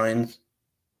about the signs.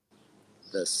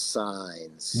 The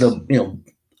signs.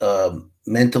 The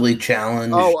mentally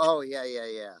challenged. Oh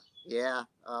yeah.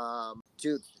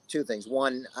 Two things.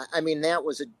 One, I mean that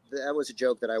was a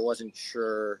joke that I wasn't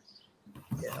sure.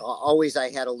 Always, I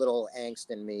had a little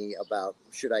angst in me about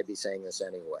should I be saying this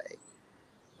anyway.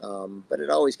 But it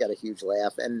always got a huge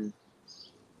laugh, and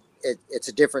it's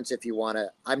a difference if you want to.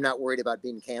 I'm not worried about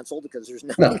being canceled because there's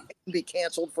nothing I can be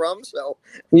canceled from. So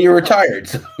you're retired.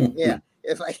 So. Yeah,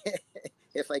 if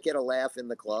I get a laugh in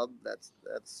the club, that's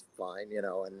fine,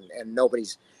 and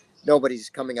nobody's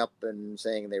coming up and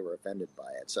saying they were offended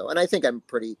by it. So, and I think I'm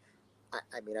pretty.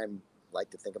 I mean, I'm like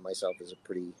to think of myself as a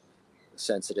pretty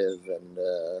sensitive and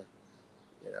a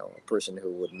person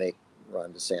who would make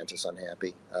Ron DeSantis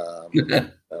unhappy.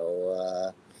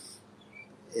 So.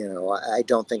 I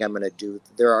don't think I'm going to do.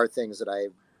 There are things that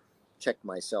I've checked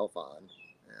myself on.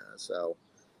 So,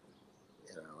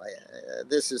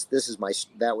 this is my.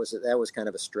 That was kind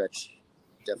of a stretch,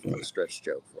 definitely a stretch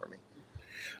joke for me.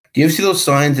 Do you ever see those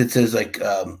signs that says like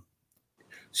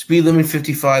speed limit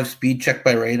 55, speed check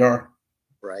by radar?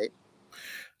 Right.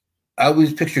 I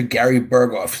always picture Gary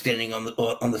Berghoff standing on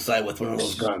the side with one of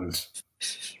those guns.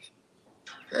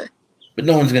 But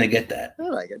no one's going to get that. I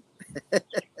like it.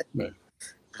 Right.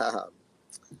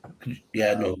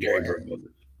 Yeah, no, Gary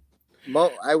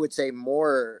Berghoff. I would say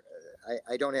more.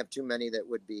 I don't have too many that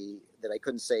I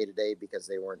couldn't say today because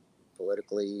they weren't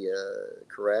politically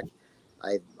correct.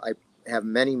 I have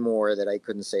many more that I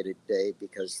couldn't say today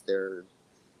because they're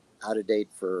out of date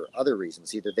for other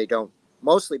reasons. Either they don't,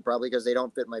 mostly probably because they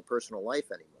don't fit my personal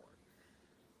life anymore.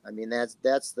 I mean,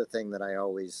 that's the thing that I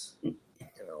always,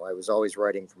 I was always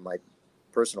writing from my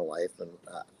personal life, and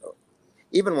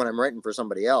even when I'm writing for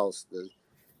somebody else, the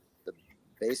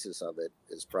basis of it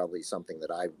is probably something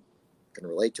that I can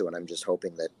relate to, and I'm just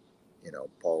hoping that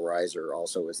Paul Reiser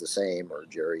also is the same, or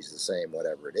Jerry's the same,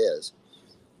 whatever it is.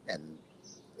 And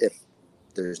if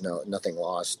there's nothing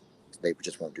lost, they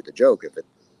just won't do the joke if it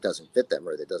doesn't fit them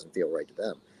or it doesn't feel right to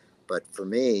them. But for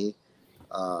me,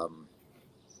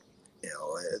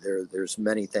 there's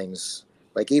many things,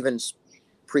 like even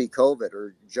pre-COVID,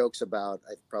 or jokes about.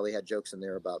 I probably had jokes in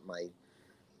there about my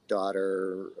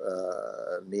daughter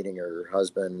meeting her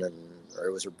husband, or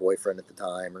it was her boyfriend at the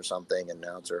time or something, and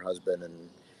now it's her husband, and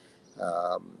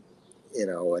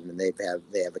and they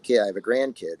have a kid. I have a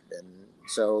grandkid, and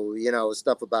so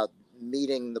stuff about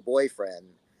meeting the boyfriend,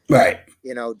 right?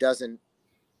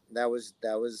 That was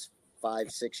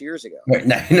 5-6 years ago. Right,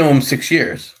 now you know him 6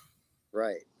 years.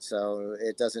 Right, so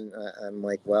it doesn't. I'm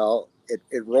like, well,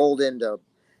 it rolled into.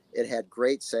 It had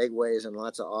great segues and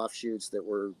lots of offshoots that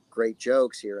were great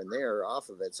jokes here and there off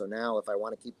of it. So now if I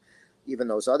want to keep even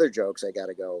those other jokes, I got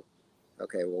to go,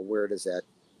 okay, well, where does that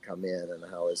come in, and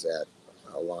how is that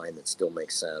a line that still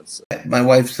makes sense? My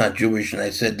wife's not Jewish, and I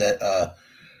said that,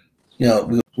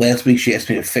 last week she asked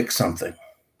me to fix something.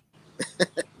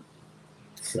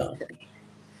 So.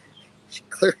 She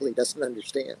clearly doesn't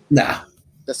understand. Nah.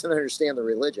 Doesn't understand the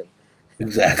religion.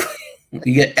 Exactly.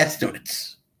 You get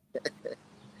estimates.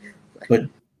 But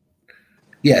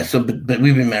yeah, but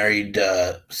we've been married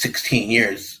 16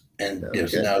 years, and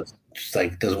so now it's just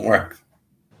like it doesn't work.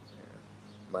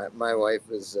 My wife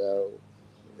is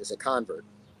a convert,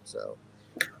 so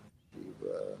she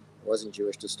wasn't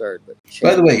Jewish to start. But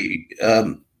by the way,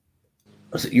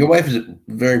 your wife is a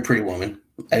very pretty woman.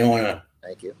 I don't want to.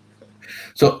 Thank you.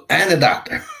 So, and a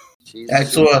doctor. I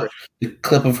saw a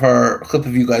clip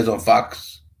of you guys on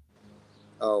Fox.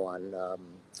 Oh, on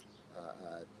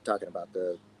talking about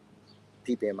the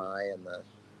PPMI and the.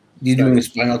 You doing a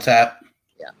spinal tap?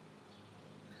 Yeah.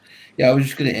 Yeah, I was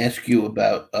just going to ask you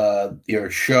about your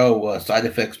show. Side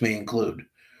effects may include.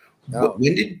 Oh.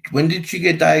 When did she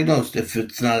get diagnosed? If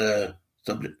it's not a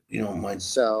subject, you don't mind.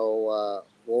 So,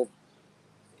 well,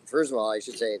 first of all, I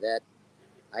should say that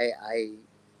I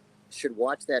should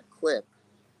watch that clip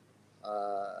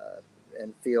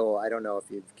and feel. I don't know if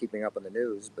you're keeping up on the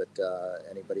news, but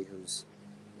anybody who's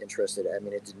interested, I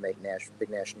mean, it didn't make big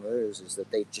national news. Is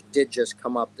that they did just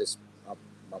come up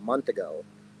a month ago,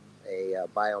 a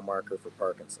biomarker for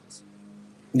Parkinson's.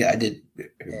 Yeah, I did.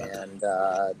 And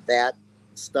that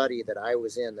study that I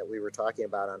was in, that we were talking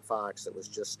about on Fox, that was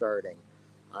just starting,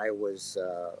 I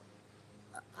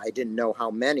didn't know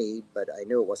how many, but I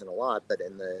knew it wasn't a lot. But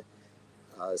in the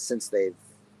since they've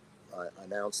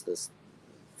announced this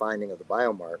finding of the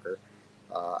biomarker,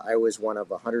 I was one of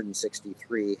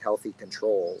 163 healthy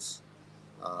controls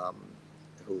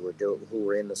who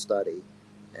were in the study,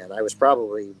 and I was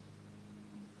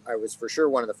for sure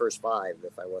one of the first 5,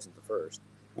 if I wasn't the first.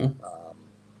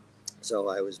 So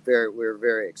we were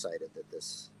very excited that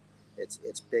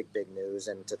it's big news.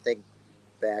 And to think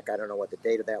back, I don't know what the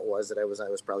date of that was, that I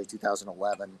was probably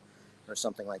 2011 or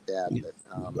something like that.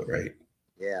 But, right.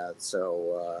 Yeah.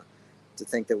 So to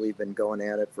think that we've been going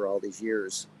at it for all these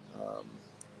years.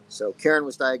 So Karen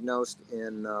was diagnosed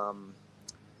in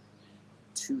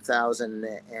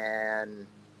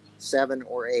 2007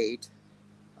 or 8,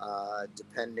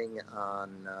 depending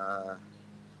on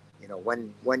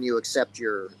when you accept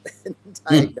your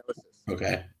diagnosis.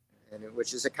 Okay. And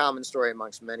which is a common story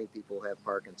amongst many people who have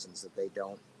Parkinson's, that they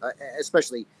don't,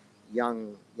 especially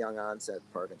young onset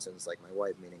Parkinson's, like my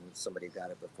wife, meaning somebody who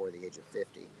got it before the age of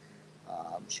 50.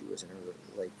 She was in her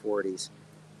late 40s,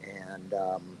 and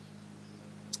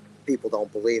people don't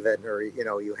believe it, or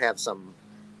you have some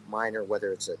minor,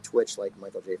 whether it's a twitch like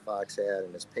Michael J. Fox had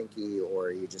in his pinky,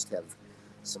 or you just have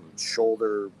some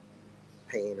shoulder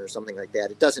pain or something like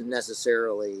that. It doesn't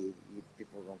necessarily,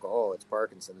 people don't go, oh, it's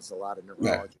Parkinson's. A lot of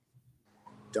neurologists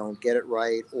don't get it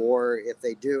right, or if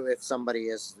they do, if somebody,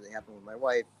 as it happened with my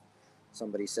wife,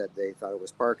 somebody said they thought it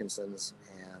was Parkinson's,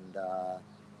 and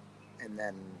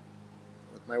then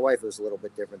with my wife it was a little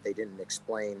bit different. They didn't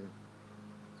explain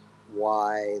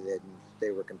why.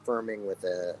 They were confirming with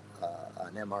an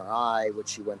MRI, which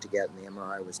she went to get, and the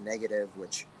MRI was negative,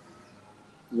 which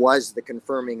was the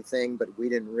confirming thing, but we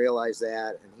didn't realize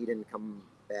that, and he didn't come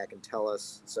back and tell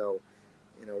us. So,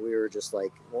 we were just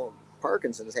like, well,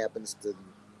 Parkinson's happens to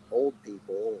old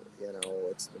people,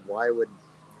 it's why would,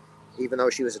 even though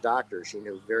she was a doctor, she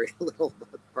knew very little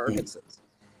about Parkinson's.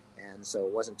 And so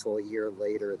it wasn't until a year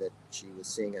later that she was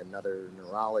seeing another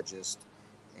neurologist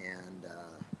and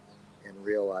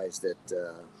realized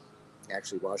that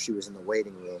actually while she was in the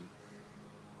waiting room,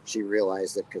 she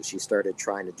realized that because she started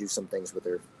trying to do some things with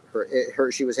her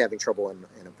she was having trouble in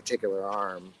a particular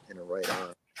arm, in her right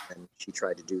arm, and she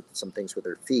tried to do some things with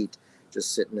her feet,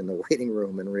 just sitting in the waiting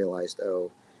room, and realized,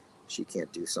 oh, she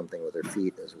can't do something with her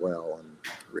feet as well, and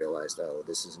realized, oh,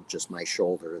 this isn't just my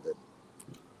shoulder that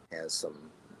has some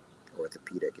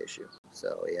orthopedic issue.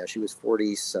 So yeah, she was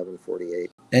 47,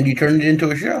 48. And you turned it into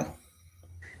a show.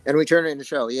 And we turned it into a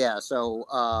show, yeah. So,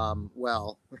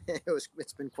 well,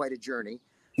 it's been quite a journey.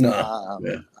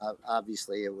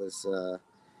 Obviously, it was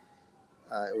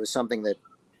something that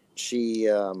she,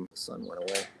 son went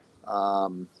away.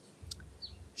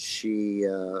 She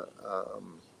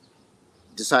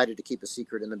decided to keep a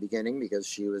secret in the beginning because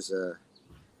she was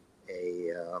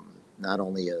not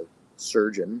only a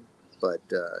surgeon, but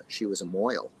she was a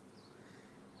mohel.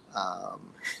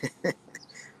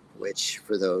 Which,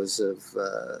 for those of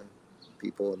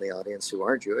people in the audience who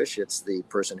aren't Jewish, it's the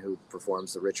person who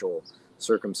performs the ritual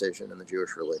circumcision in the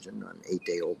Jewish religion on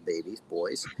 8-day-old babies,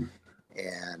 boys.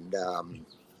 And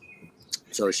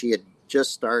so she had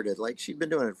just started, like she'd been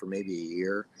doing it for maybe a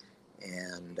year,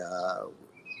 and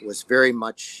was very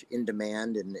much in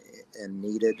demand and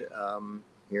needed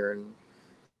here in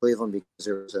Cleveland, because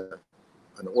there was an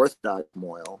Orthodox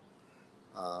mohel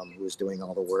who was doing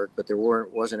all the work, but there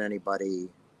wasn't anybody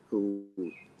who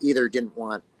either didn't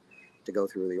want to go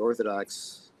through the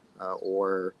Orthodox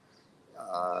or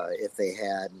if they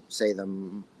had, say, the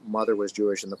mother was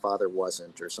Jewish and the father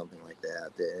wasn't, or something like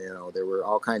that. There were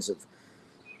all kinds of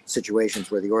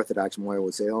situations where the Orthodox mohel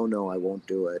would say, oh no, I won't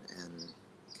do it, and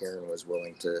Karen was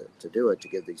willing to do it, to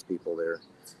give these people their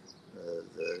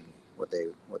what they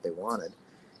wanted.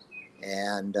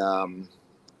 And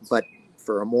but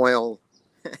for a mohel,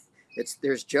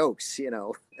 there's jokes,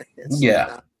 it's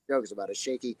yeah, jokes about a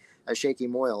shaky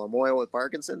mohel with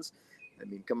Parkinson's. I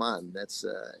mean, come on. That's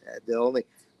the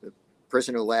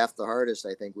person who laughed the hardest.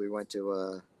 I think we went to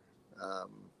a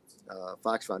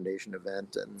Fox Foundation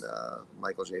event, and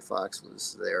Michael J. Fox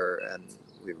was there, and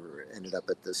we ended up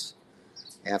at this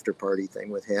after party thing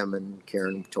with him, and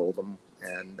Karen told him,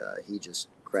 and he just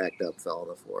cracked up, fell on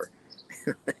the floor.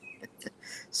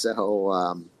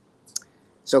 So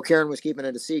Karen was keeping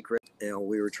it a secret.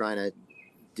 We were trying to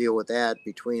deal with that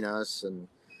between us, and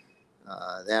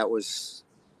that was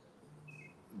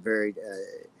very.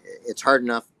 It's hard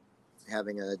enough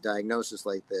having a diagnosis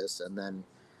like this, and then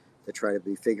to try to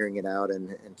be figuring it out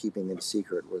and keeping it a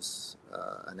secret was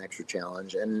an extra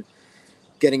challenge, and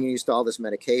getting used to all this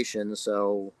medication.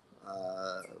 So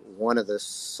one of the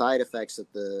side effects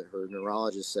that her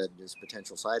neurologist said is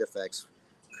potential side effects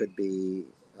could be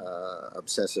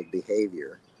obsessive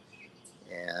behavior.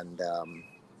 And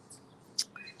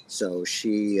so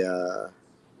he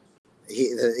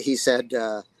said,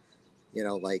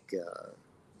 like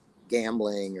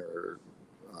gambling or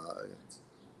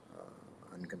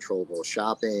uncontrollable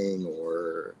shopping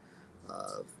or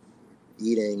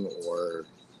eating or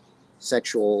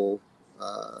sexual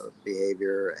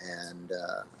behavior. And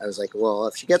I was like, well,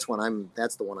 if she gets one,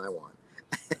 that's the one I want.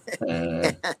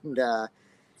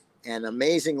 And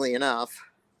amazingly enough,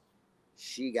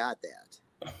 she got that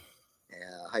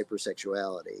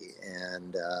hypersexuality.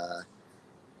 And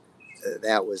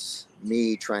that was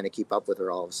me trying to keep up with her.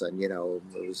 All of a sudden,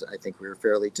 I think we were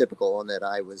fairly typical in that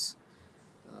I was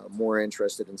more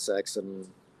interested in sex and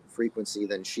frequency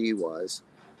than she was.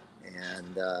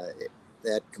 And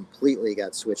that completely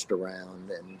got switched around,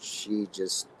 and she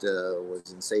just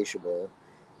was insatiable.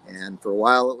 And for a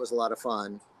while it was a lot of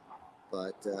fun,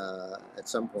 but at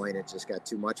some point it just got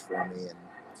too much for me. And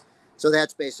so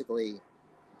that's basically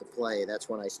the play. That's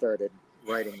when I started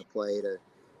writing the play, to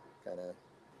kind of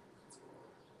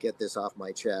get this off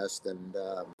my chest. And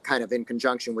kind of in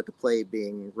conjunction with the play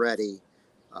being ready,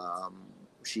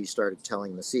 she started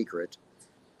telling the secret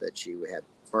that she had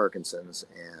Parkinson's,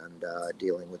 and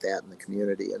dealing with that in the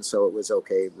community. And so it was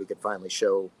okay. We could finally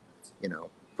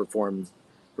perform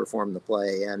the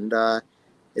play. And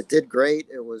it did great.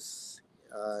 It was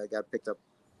got picked up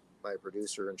by a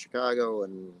producer in Chicago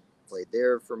and played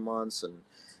there for months, and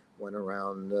went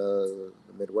around the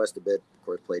Midwest a bit. Of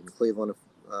course, played in Cleveland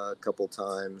a couple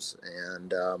times,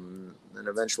 and then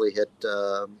eventually hit.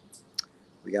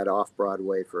 We got off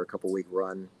Broadway for a couple-week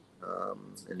run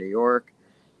in New York.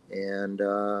 And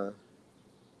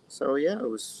so yeah, it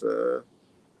was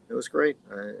great.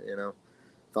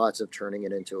 Thoughts of turning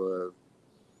it into a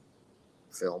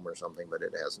film or something, but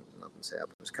it hasn't. Nothing's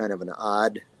happened. It was kind of an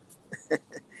odd,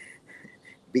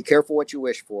 be careful what you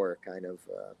wish for kind of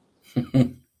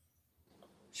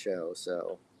show.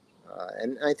 So,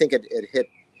 and I think it hit.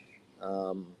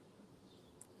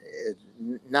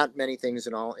 Not many things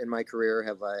in my career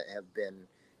have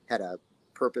had a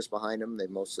purpose behind them. They've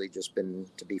mostly just been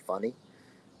to be funny.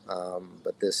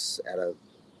 But this had a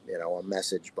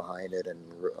message behind it, and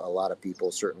a lot of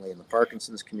people, certainly in the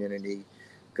Parkinson's community,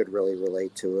 could really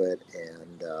relate to it,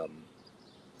 and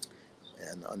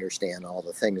understand all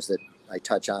the things that I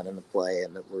touch on in the play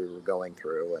and that we were going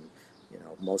through. And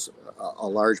a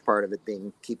large part of it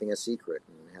being keeping a secret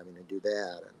and having to do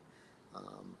that. And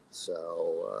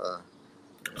so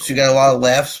you got a lot of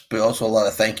laughs, but also a lot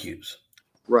of thank yous.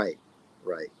 Right.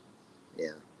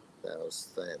 Yeah,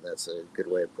 that's a good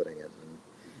way of putting it.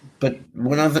 But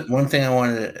one thing I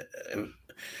wanted to,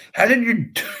 how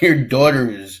did your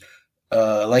daughters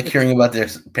like hearing about their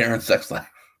parents' sex life?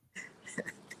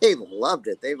 They loved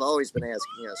it. They've always been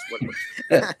asking us what.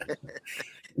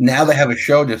 Now they have a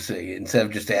show to see instead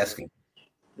of just asking.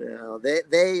 They've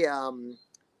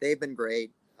been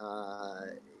great.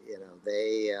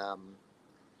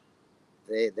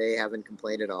 They haven't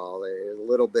complained at all. They're a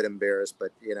little bit embarrassed,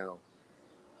 but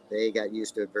they got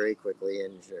used to it very quickly,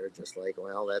 and they're just like,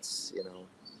 well, that's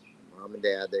mom and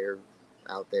dad, they're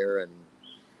out there, and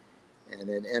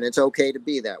it's okay to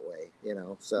be that way,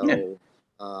 So, yeah.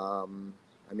 I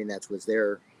mean, that was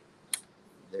their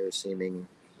seeming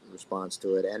response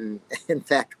to it, and in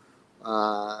fact,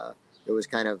 it was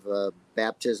kind of a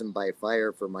baptism by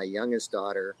fire for my youngest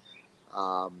daughter.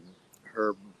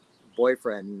 Her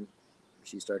boyfriend,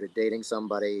 she started dating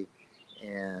somebody,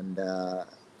 and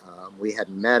we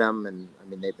hadn't met him, and I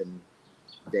mean, they've been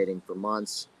dating for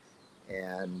months,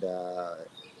 and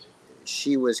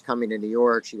she was coming to New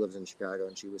York. She lives in Chicago,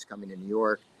 and she was coming to New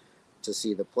York to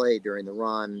see the play during the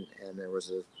run, and there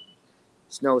was a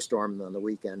snowstorm on the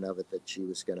weekend of it that she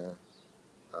was going to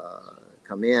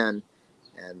come in,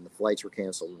 and the flights were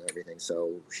canceled and everything,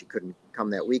 so she couldn't come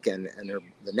that weekend. And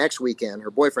the next weekend, her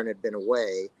boyfriend had been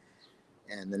away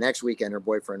And the next weekend, her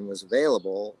boyfriend was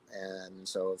available. And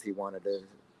so if he wanted to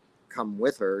come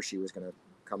with her, she was going to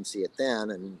come see it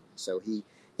then. And so he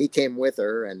came with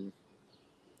her, and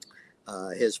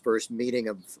his first meeting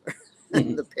of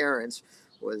the parents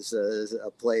was a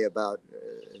play about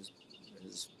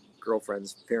his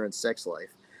girlfriend's parents' sex life.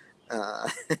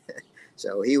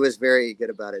 So he was very good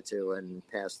about it too, and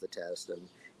passed the test, and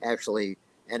actually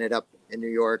ended up in New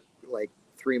York like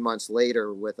 3 months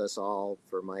later with us all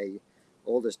for my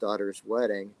oldest daughter's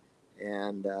wedding.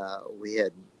 And we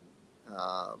had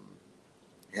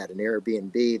had an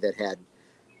Airbnb that had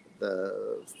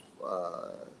the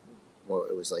well,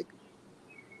 it was like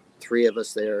 3 of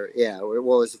us there. Yeah, well, it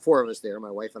was 4 of us there,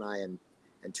 my wife and I, and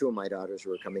 2 of my daughters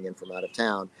who were coming in from out of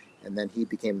town. And then he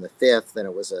became the 5th, and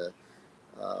it was a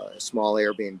small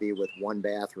Airbnb with 1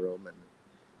 bathroom. And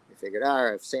we figured, all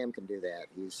right, if Sam can do that,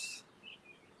 he's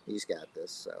got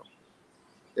this. So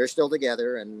they're still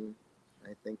together, and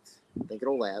I think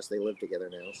it'll last. They live together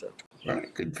now, so. All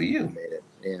right, good for you. Made it,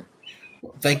 yeah.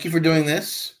 Well, thank you for doing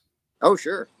this. Oh,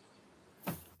 sure.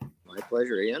 My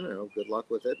pleasure, Ian. Good luck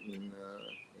with it. And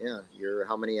yeah,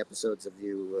 how many episodes have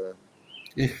you?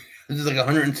 This is like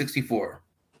 164.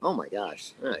 Oh my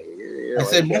gosh! I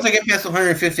said once I get past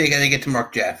 150, I got to get to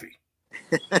Marc Jaffe.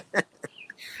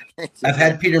 I've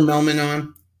had Peter Melman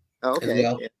on. Oh, okay,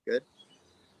 well. Yeah, good.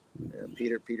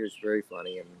 Yeah, Peter's very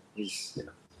funny, and he's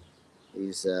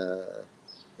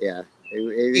yeah.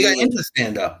 He got into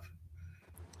stand-up.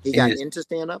 He got into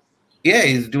stand-up? Yeah,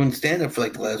 he's doing stand-up for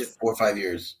like the last 4 or 5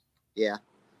 years. Yeah.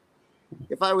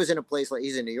 If I was in a place like,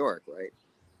 he's in New York, right?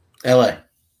 L.A.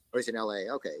 Oh, he's in L.A.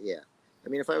 Okay, yeah. I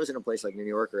mean, if I was in a place like New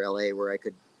York or L.A. where I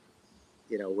could,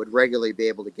 would regularly be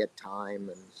able to get time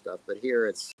and stuff. But here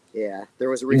it's, yeah, there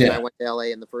was a reason I went to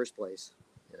L.A. in the first place,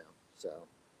 so.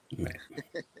 Right.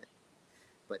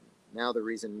 But now the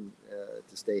reason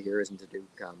to stay here isn't to do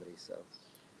comedy, so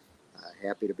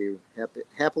happy to be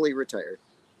happily retired.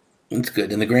 That's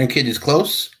good. And the grandkid is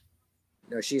close?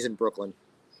 No, she's in Brooklyn.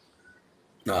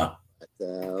 No.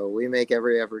 But we make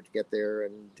every effort to get there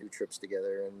and do trips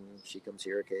together, and she comes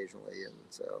here occasionally. And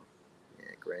so,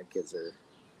 yeah, grandkids are,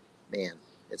 man,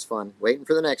 it's fun. Waiting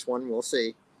for the next one. We'll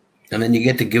see. And then you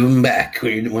get to give them back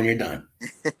when you're done.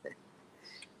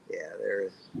 Yeah,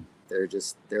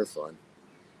 they're fun.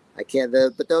 I can't,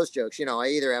 but those jokes, I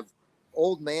either have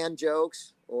old man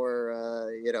jokes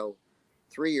or,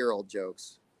 3-year-old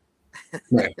jokes.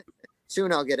 Right.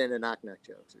 Soon I'll get into knock-knock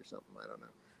jokes or something. I don't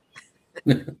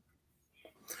know.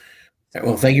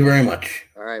 Well, thank you very much.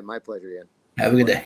 All right. My pleasure, Ian. Have a good day.